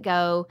letting it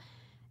go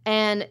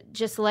and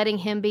just letting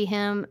him be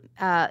him.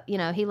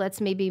 He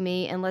lets me be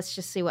me, and let's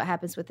just see what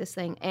happens with this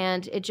thing.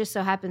 And it just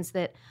so happens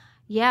that,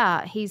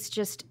 he's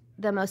just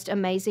the most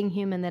amazing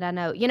human that I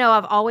know.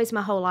 I've always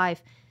my whole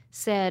life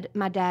said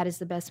my dad is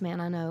the best man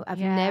I know. I've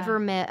never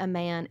met a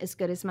man as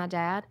good as my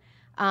dad.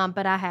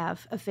 But I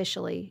have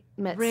officially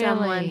met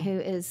someone who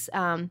is,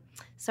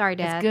 sorry,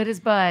 Dad. As good as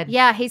Bud.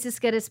 Yeah, he's as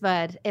good as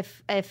Bud.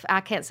 If I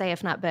can't say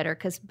if not better,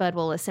 because Bud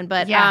will listen.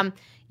 But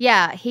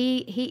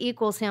he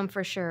equals him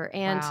for sure.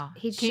 And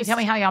he's Can you tell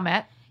me how y'all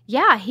met?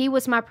 Yeah, he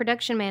was my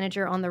production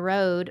manager on the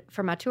road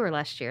for my tour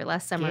last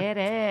summer. Get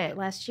it.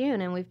 Last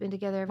June, and we've been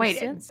together ever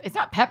since. It's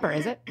not Pepper,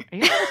 is it? Are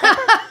you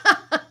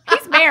Pepper?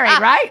 He's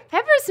married, right?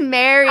 Pepper's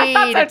married.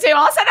 I thought so too.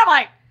 All of a sudden, I'm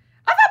like,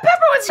 I thought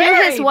Pepper was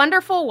married. To his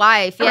wonderful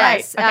wife,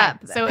 yes. Right.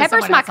 Okay. So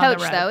Pepper's my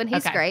coach, though, and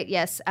he's great,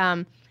 yes.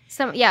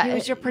 He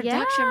was your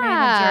production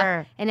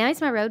manager. And now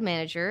he's my road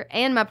manager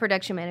and my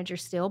production manager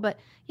still. But,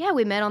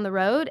 we met on the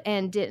road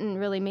and didn't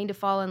really mean to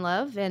fall in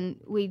love. And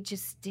we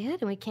just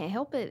did, and we can't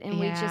help it. And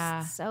we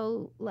just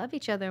so love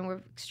each other, and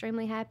we're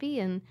extremely happy.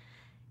 And,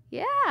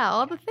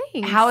 all the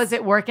things. How is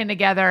it working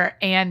together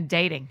and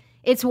dating?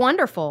 It's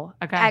wonderful,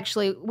 okay.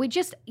 Actually. We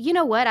just, you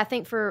know what? I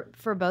think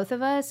for both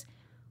of us,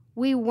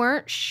 we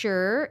weren't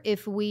sure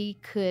if we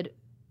could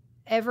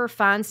ever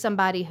find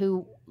somebody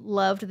who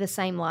loved the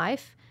same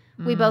life.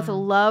 We both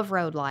love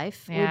road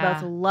life. We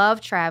both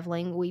love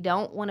traveling. We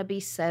don't want to be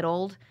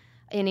settled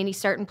in any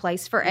certain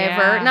place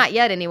forever. Yeah. Not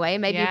yet anyway.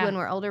 Maybe when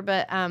we're older.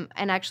 But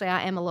and actually,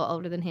 I am a little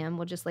older than him.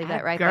 We'll just leave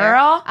that right there.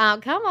 Girl.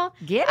 Come on.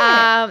 Get it.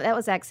 That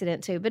was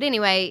accident too. But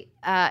anyway,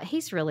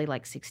 he's really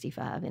like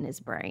 65 in his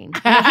brain.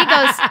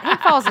 He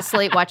falls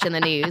asleep watching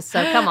the news.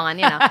 So come on,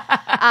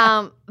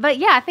 But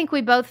I think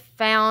we both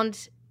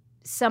found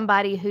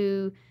somebody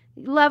who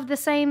loved the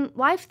same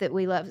life that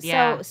we love.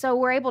 Yeah. So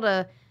we're able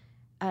to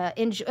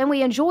enjoy, and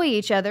we enjoy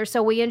each other.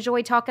 So we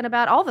enjoy talking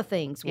about all the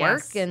things,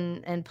 work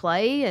and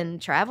play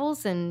and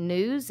travels and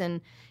news.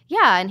 And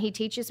and he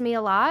teaches me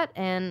a lot.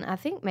 And I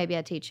think maybe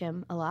I teach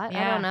him a lot.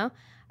 I don't know.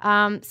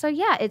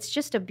 It's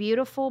just a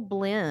beautiful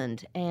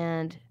blend.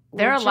 And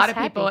there are a lot of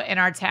people in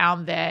our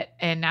town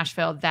in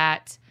Nashville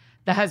that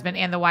the husband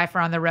and the wife are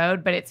on the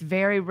road, but it's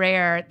very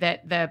rare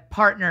that the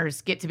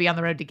partners get to be on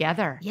the road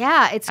together.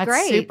 Yeah, That's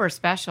great. Super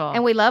special.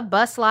 And we love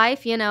bus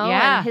life,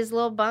 and his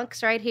little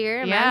bunk's right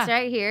here, and mine's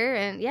right here.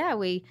 And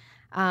we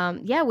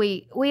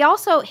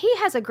also, he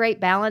has a great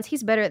balance.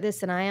 He's better at this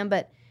than I am,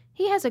 but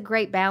he has a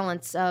great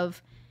balance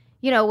of,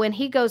 when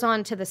he goes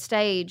on to the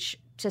stage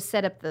to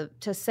set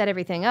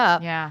everything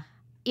up. Yeah.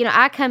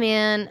 I come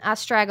in, I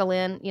straggle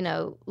in,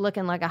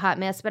 looking like a hot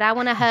mess, but I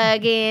want to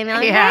hug him. And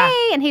I'm like,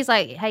 hey, and he's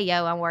like, hey,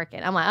 yo, I'm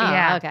working. I'm like,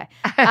 oh, okay.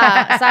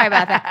 Sorry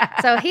about that.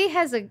 So he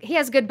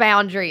has good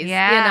boundaries,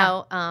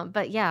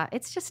 but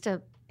it's just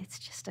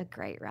a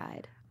great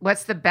ride.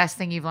 What's the best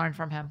thing you've learned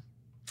from him?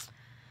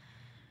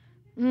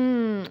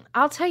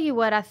 I'll tell you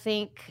what I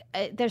think.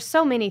 There's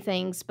so many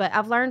things, but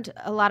I've learned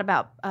a lot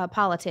about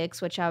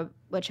politics, which I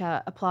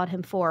applaud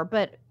him for.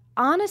 But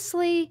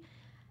honestly,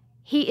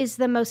 he is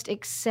the most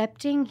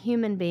accepting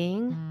human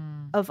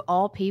being of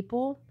all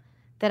people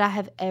that I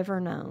have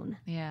ever known.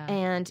 Yeah.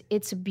 And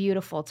it's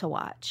beautiful to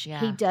watch. Yeah.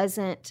 He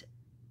doesn't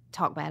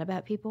talk bad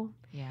about people.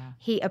 Yeah.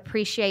 He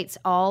appreciates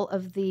all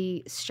of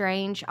the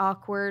strange,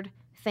 awkward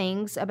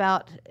things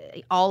about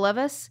all of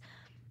us.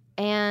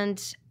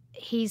 And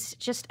he's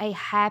just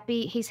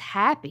he's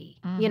happy,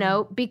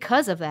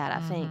 because of that,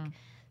 I think.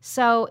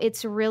 So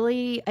it's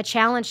really a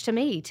challenge to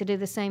me to do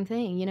the same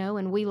thing,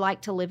 and we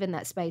like to live in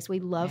that space. We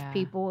love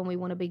people and we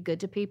want to be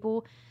good to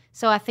people.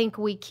 So I think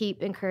we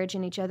keep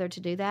encouraging each other to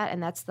do that,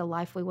 and that's the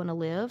life we want to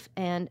live.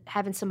 And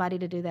having somebody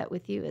to do that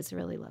with you is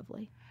really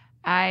lovely.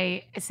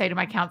 I say to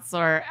my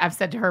counselor, I've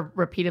said to her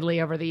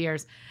repeatedly over the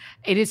years,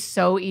 it is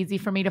so easy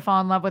for me to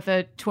fall in love with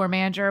a tour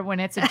manager when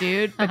it's a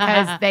dude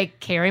because they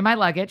carry my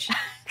luggage.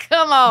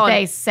 Come on.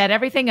 They set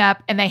everything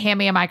up and they hand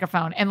me a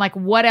microphone. And like,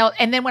 what else?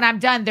 And then when I'm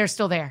done, they're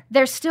still there.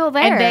 They're still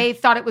there. And they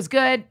thought it was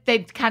good.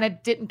 They kind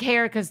of didn't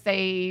care because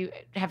they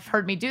have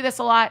heard me do this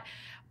a lot,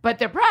 but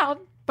they're proud.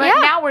 But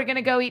now we're going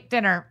to go eat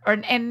dinner.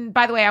 And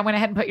by the way, I went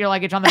ahead and put your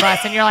luggage on the bus.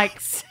 And you're like,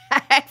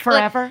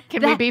 forever?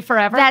 Can we be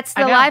forever? That's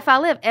the life I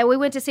live. And we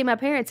went to see my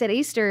parents at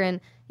Easter.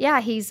 And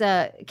he's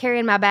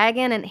carrying my bag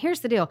in. And here's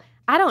the deal.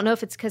 I don't know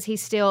if it's because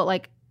he's still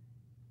like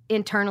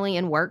internally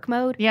in work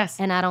mode. Yes.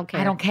 And I don't care.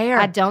 I don't care.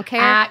 I don't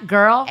care.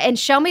 Girl. And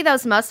show me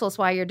those muscles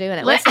while you're doing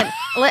it. Listen,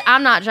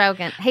 I'm not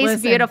joking.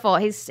 He's beautiful.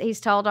 He's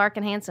tall, dark,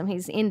 and handsome.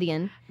 He's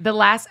Indian.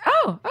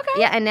 Okay.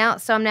 Yeah, and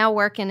I'm now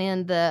working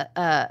in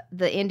the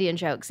Indian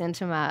jokes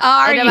into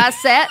my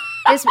set.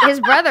 His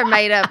brother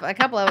made up a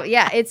couple of,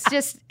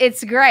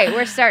 it's great.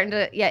 We're starting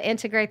to,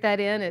 integrate that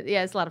in.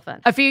 It's a lot of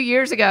fun. A few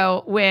years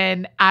ago,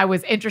 when I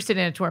was interested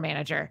in a tour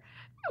manager,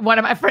 one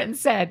of my friends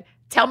said,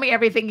 tell me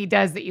everything he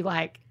does that you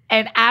like.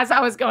 And as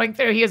I was going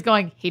through, he was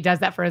going, he does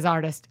that for his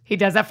artist. He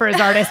does that for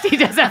his artist. He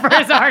does that for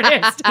his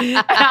artist.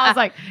 And I was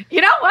like, you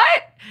know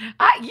what?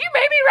 You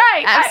may be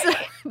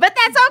right. But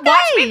that's okay.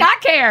 Watch me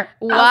not care.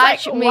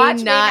 Watch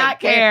me not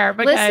care.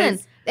 Because,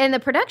 listen, and the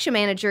production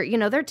manager,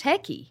 they're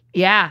techie.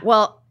 Yeah.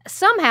 Well,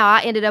 somehow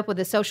I ended up with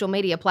a social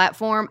media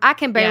platform. I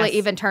can barely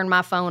even turn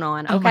my phone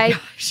on, okay?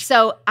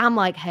 So I'm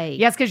like, hey.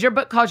 Yes, because your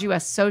book calls you a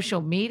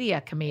social media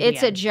comedian.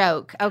 It's a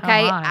joke,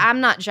 okay? I'm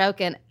not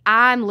joking.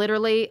 I'm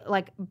literally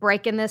like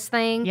breaking this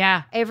thing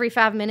every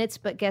 5 minutes,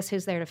 but guess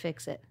who's there to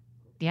fix it?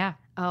 Yeah.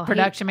 Oh,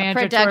 production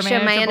manager, tour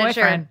manager,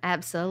 boyfriend.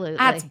 Absolutely.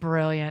 That's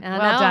brilliant.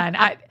 Well done.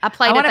 I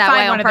played it that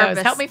way on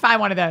purpose. Help me find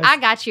one of those. I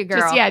got you, girl.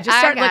 Just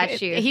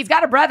start you. He's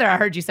got a brother, I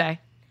heard you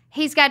say.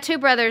 He's got 2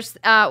 brothers,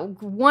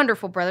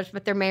 wonderful brothers,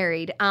 but they're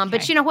married.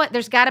 But you know what?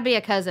 There's got to be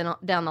a cousin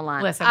down the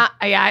line. Listen,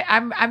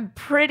 I'm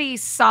pretty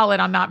solid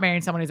on not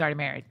marrying someone who's already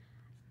married.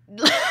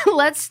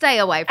 Let's stay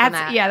away from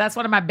that. Yeah, that's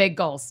one of my big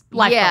goals.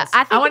 Life goals.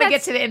 I want to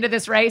get to the end of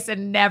this race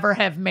and never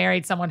have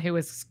married someone who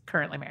is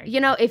currently married.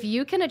 If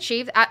you can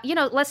achieve,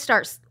 let's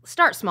start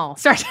small.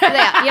 Start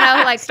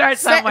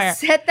somewhere.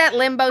 Set that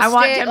limbo stick. I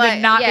want him to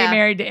not be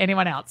married to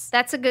anyone else.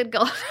 That's a good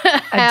goal.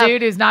 A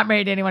dude who's not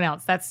married to anyone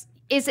else.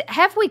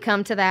 Have we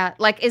come to that?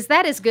 Like, is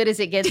that as good as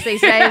it gets these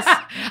days?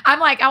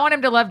 I'm like, I want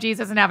him to love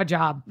Jesus and have a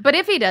job. But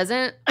if he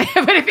doesn't.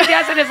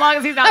 As long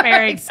as he's not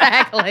married.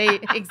 Exactly.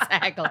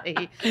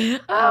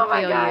 Oh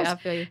my gosh. I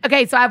feel you.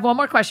 Okay, so I have one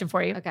more question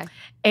for you. Okay.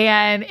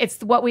 And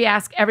it's what we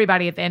ask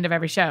everybody at the end of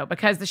every show,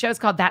 because the show's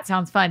called That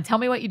Sounds Fun. Tell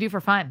me what you do for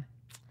fun.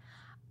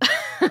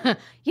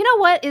 You know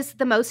what is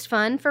the most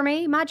fun for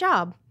me? My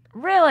job.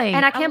 Really?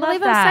 And I can't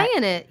believe I'm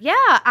saying it. Yeah,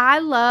 I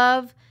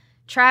love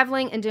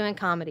traveling and doing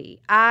comedy.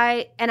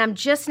 I'm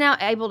just now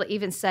able to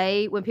even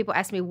say, when people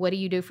ask me, what do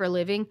you do for a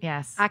living?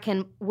 Yes. I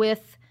can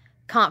with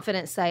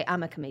confidence say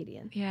I'm a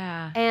comedian.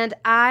 Yeah. And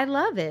I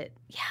love it.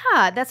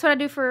 Yeah, that's what I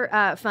do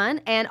for fun.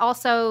 And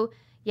also,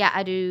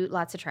 I do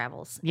lots of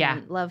travels. Yeah.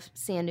 And love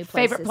seeing new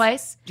places. Favorite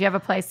place? Do you have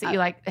a place that you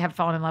have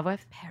fallen in love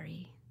with?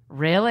 Paris.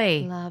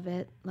 Really? Love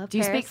it. Love Do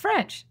you Paris. speak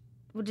French?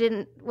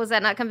 Was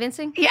that not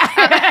convincing? Yeah.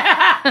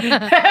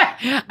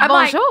 I'm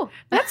Bonjour. Like,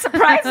 that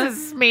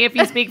surprises me if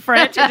you speak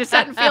French. It just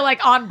doesn't feel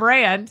like on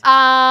brand.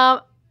 I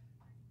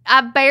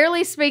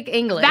barely speak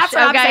English. That's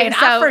what I'm saying.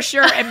 I for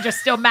sure am just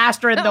still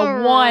mastering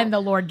the one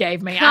the Lord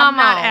gave me. I'm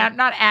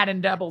not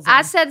adding doubles in.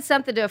 I said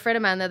something to a friend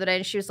of mine the other day,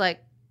 and she was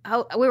like,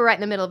 we were right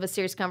in the middle of a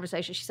serious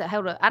conversation. She said,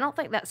 hold up, I don't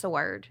think that's a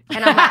word.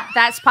 And I'm like,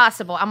 that's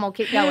possible. I'm going to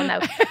keep going, though.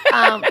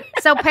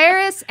 So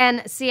Paris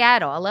and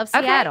Seattle. I love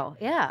Seattle.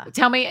 Okay. Yeah.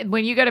 Tell me,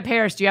 when you go to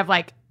Paris, do you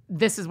have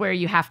this is where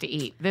you have to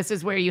eat? This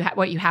is where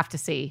what you have to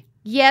see?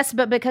 Yes,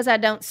 but because I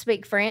don't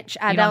speak French,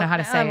 I don't know how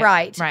to say it.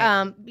 Right.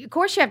 Of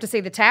course, you have to see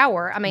the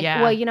tower. I mean,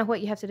 yeah. Well, you know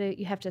what you have to do?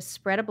 You have to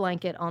spread a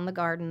blanket on the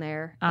garden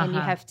there, and you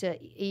have to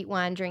eat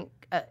wine,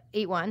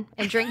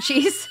 and drink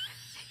cheese.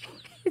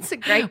 It's a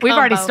great combo. We've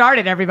already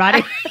started,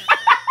 everybody.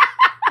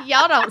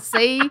 Y'all don't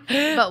see,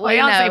 but we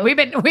know. We've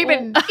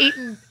been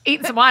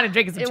eating some wine and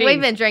drinking some cheese. We've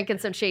been drinking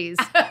some cheese.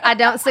 I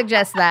don't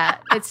suggest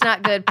that. It's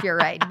not good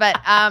pureed, but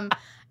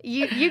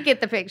you get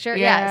the picture.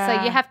 Yeah.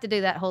 So you have to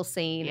do that whole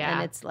scene,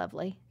 and it's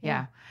lovely.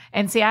 Yeah.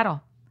 And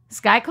Seattle.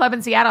 Sky Club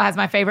in Seattle has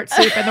my favorite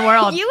soup in the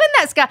world. You and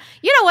that Sky.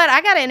 You know what?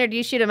 I got to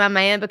introduce you to my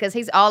man, because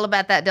he's all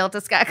about that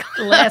Delta Sky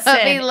Club. Listen,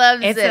 he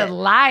loves it. It's a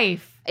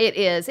life. It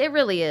is. It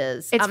really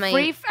is. It's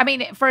free. I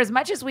mean, for as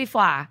much as we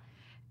fly,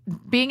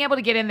 being able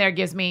to get in there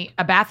gives me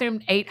a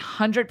bathroom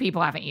 800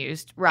 people haven't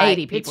used. Right.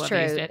 80 people have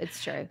used it.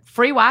 It's true.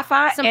 Free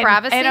Wi-Fi. Some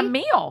privacy. And a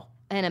meal.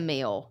 And a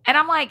meal. And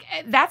I'm like,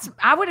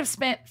 I would have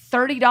spent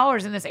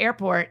 $30 in this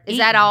airport. Is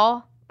that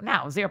all?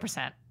 No,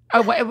 0%.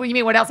 Oh, what you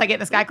mean what else I get in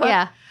the Sky Club?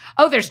 Yeah.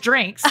 Oh, there's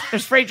drinks.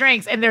 There's free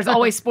drinks. And there's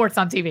always sports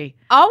on TV.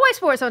 Always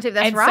sports on TV.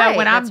 That's right. And so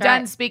when I'm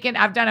done speaking,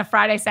 I've done a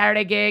Friday,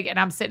 Saturday gig, and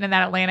I'm sitting in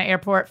that Atlanta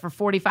airport for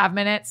 45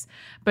 minutes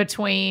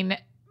between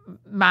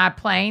my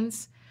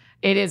planes.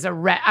 It is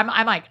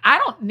I'm like, I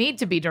don't need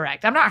to be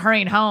direct. I'm not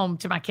hurrying home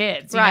to my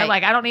kids. You know,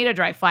 like, I don't need a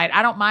direct flight.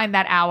 I don't mind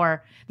that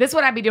hour. This is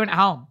what I'd be doing at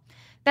home.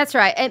 That's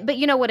right. But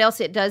you know what else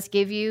it does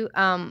give you,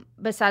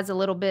 besides a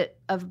little bit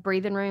of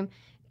breathing room?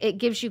 It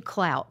gives you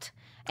clout.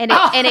 And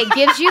it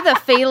gives you the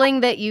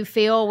feeling that you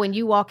feel when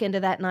you walk into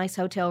that nice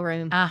hotel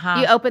room.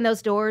 You open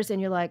those doors and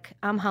you're like,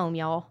 I'm home,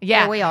 y'all.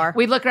 Yeah. Here we are.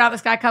 We look around the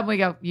Sky Club and we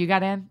go, you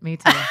got in? Me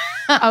too.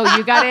 Oh,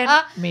 you got in?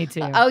 Me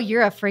too. Oh,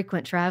 you're a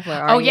frequent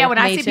traveler, Oh, yeah. When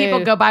I see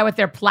people go by with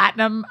their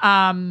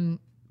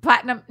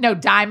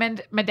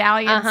diamond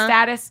medallion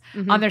status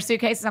on their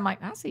suitcases, I'm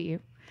like, I see you.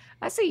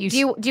 I see you.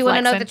 Do you want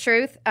to know the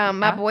truth?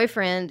 My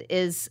boyfriend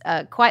is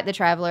quite the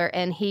traveler,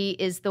 and he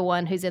is the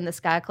one who's in the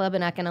Sky Club,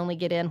 and I can only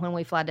get in when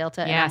we fly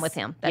Delta, and I'm with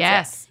him.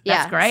 That's it.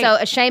 That's great. So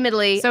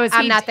ashamedly,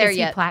 I'm not there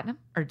yet. Is he platinum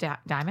or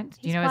diamond?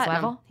 Do you know his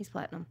level? He's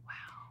platinum. Wow.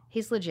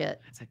 He's legit.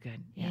 That's a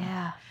good.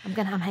 Yeah. I'm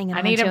hanging on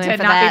I need to him him to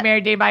for not that. be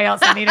married to anybody else.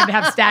 I need him to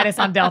have status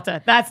on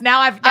Delta. That's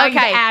now you've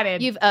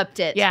added. You've upped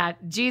it. Yeah.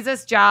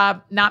 Jesus,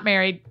 job, not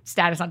married,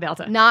 status on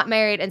Delta. Not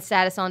married and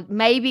status on.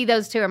 Maybe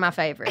those two are my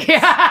favorites.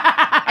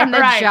 Yeah. And the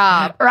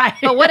job. Right.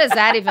 But what does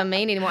that even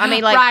mean anymore? I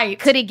mean, like, Right.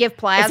 could he give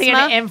plasma? Is he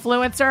an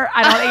influencer?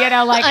 I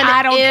don't,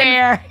 I don't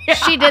care.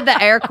 She did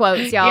the air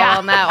quotes, y'all, Yeah.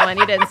 on that one.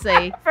 You didn't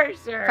see. For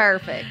sure.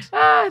 Perfect.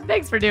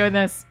 Thanks for doing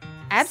this.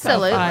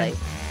 Absolutely. So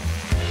fun.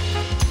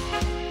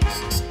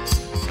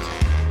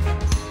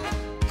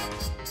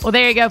 Well,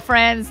 there you go,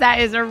 friends. That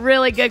is a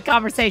really good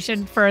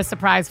conversation for a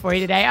surprise for you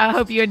today. I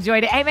hope you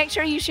enjoyed it. Hey, make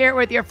sure you share it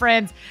with your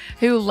friends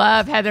who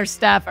love Heather's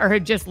stuff or who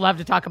just love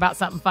to talk about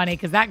something funny,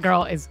 because that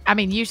girl is,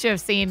 you should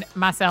have seen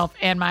myself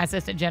and my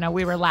assistant, Jenna.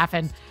 We were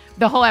laughing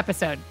the whole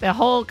episode, the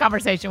whole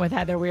conversation with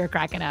Heather. We were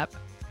cracking up.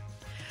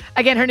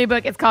 Again, her new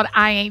book is called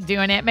I Ain't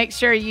Doing It. Make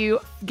sure you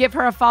give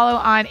her a follow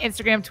on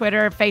Instagram,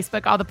 Twitter,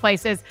 Facebook, all the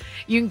places.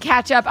 You can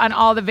catch up on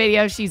all the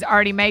videos she's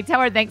already made. Tell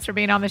her thanks for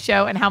being on the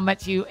show and how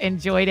much you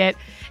enjoyed it.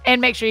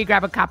 And make sure you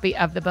grab a copy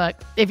of the book.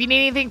 If you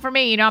need anything from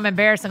me, I'm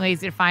embarrassingly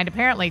easy to find,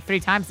 apparently 3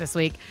 times this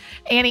week.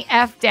 Annie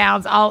F.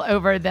 Downs all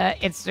over the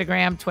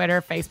Instagram,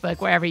 Twitter,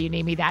 Facebook, wherever you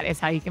need me. That is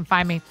how you can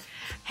find me.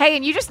 Hey,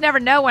 and you just never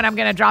know when I'm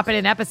going to drop in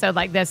an episode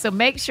like this. So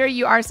make sure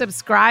you are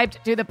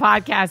subscribed to the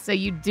podcast so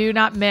you do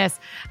not miss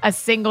a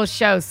single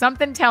show.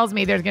 Something tells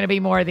me there's going to be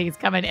more of these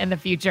coming in the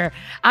future.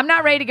 I'm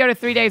not ready to go to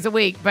 3 days a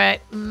week,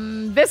 but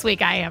this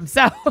week I am.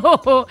 So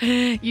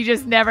you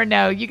just never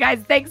know. You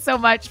guys, thanks so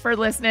much for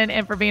listening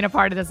and for being a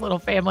part of this little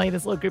family,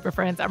 this little group of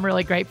friends. I'm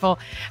really grateful.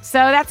 So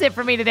that's it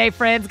for me today,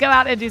 friends. Go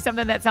out and do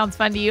something that sounds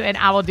fun to you, and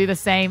I will do the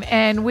same.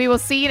 And we will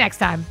see you next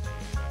time.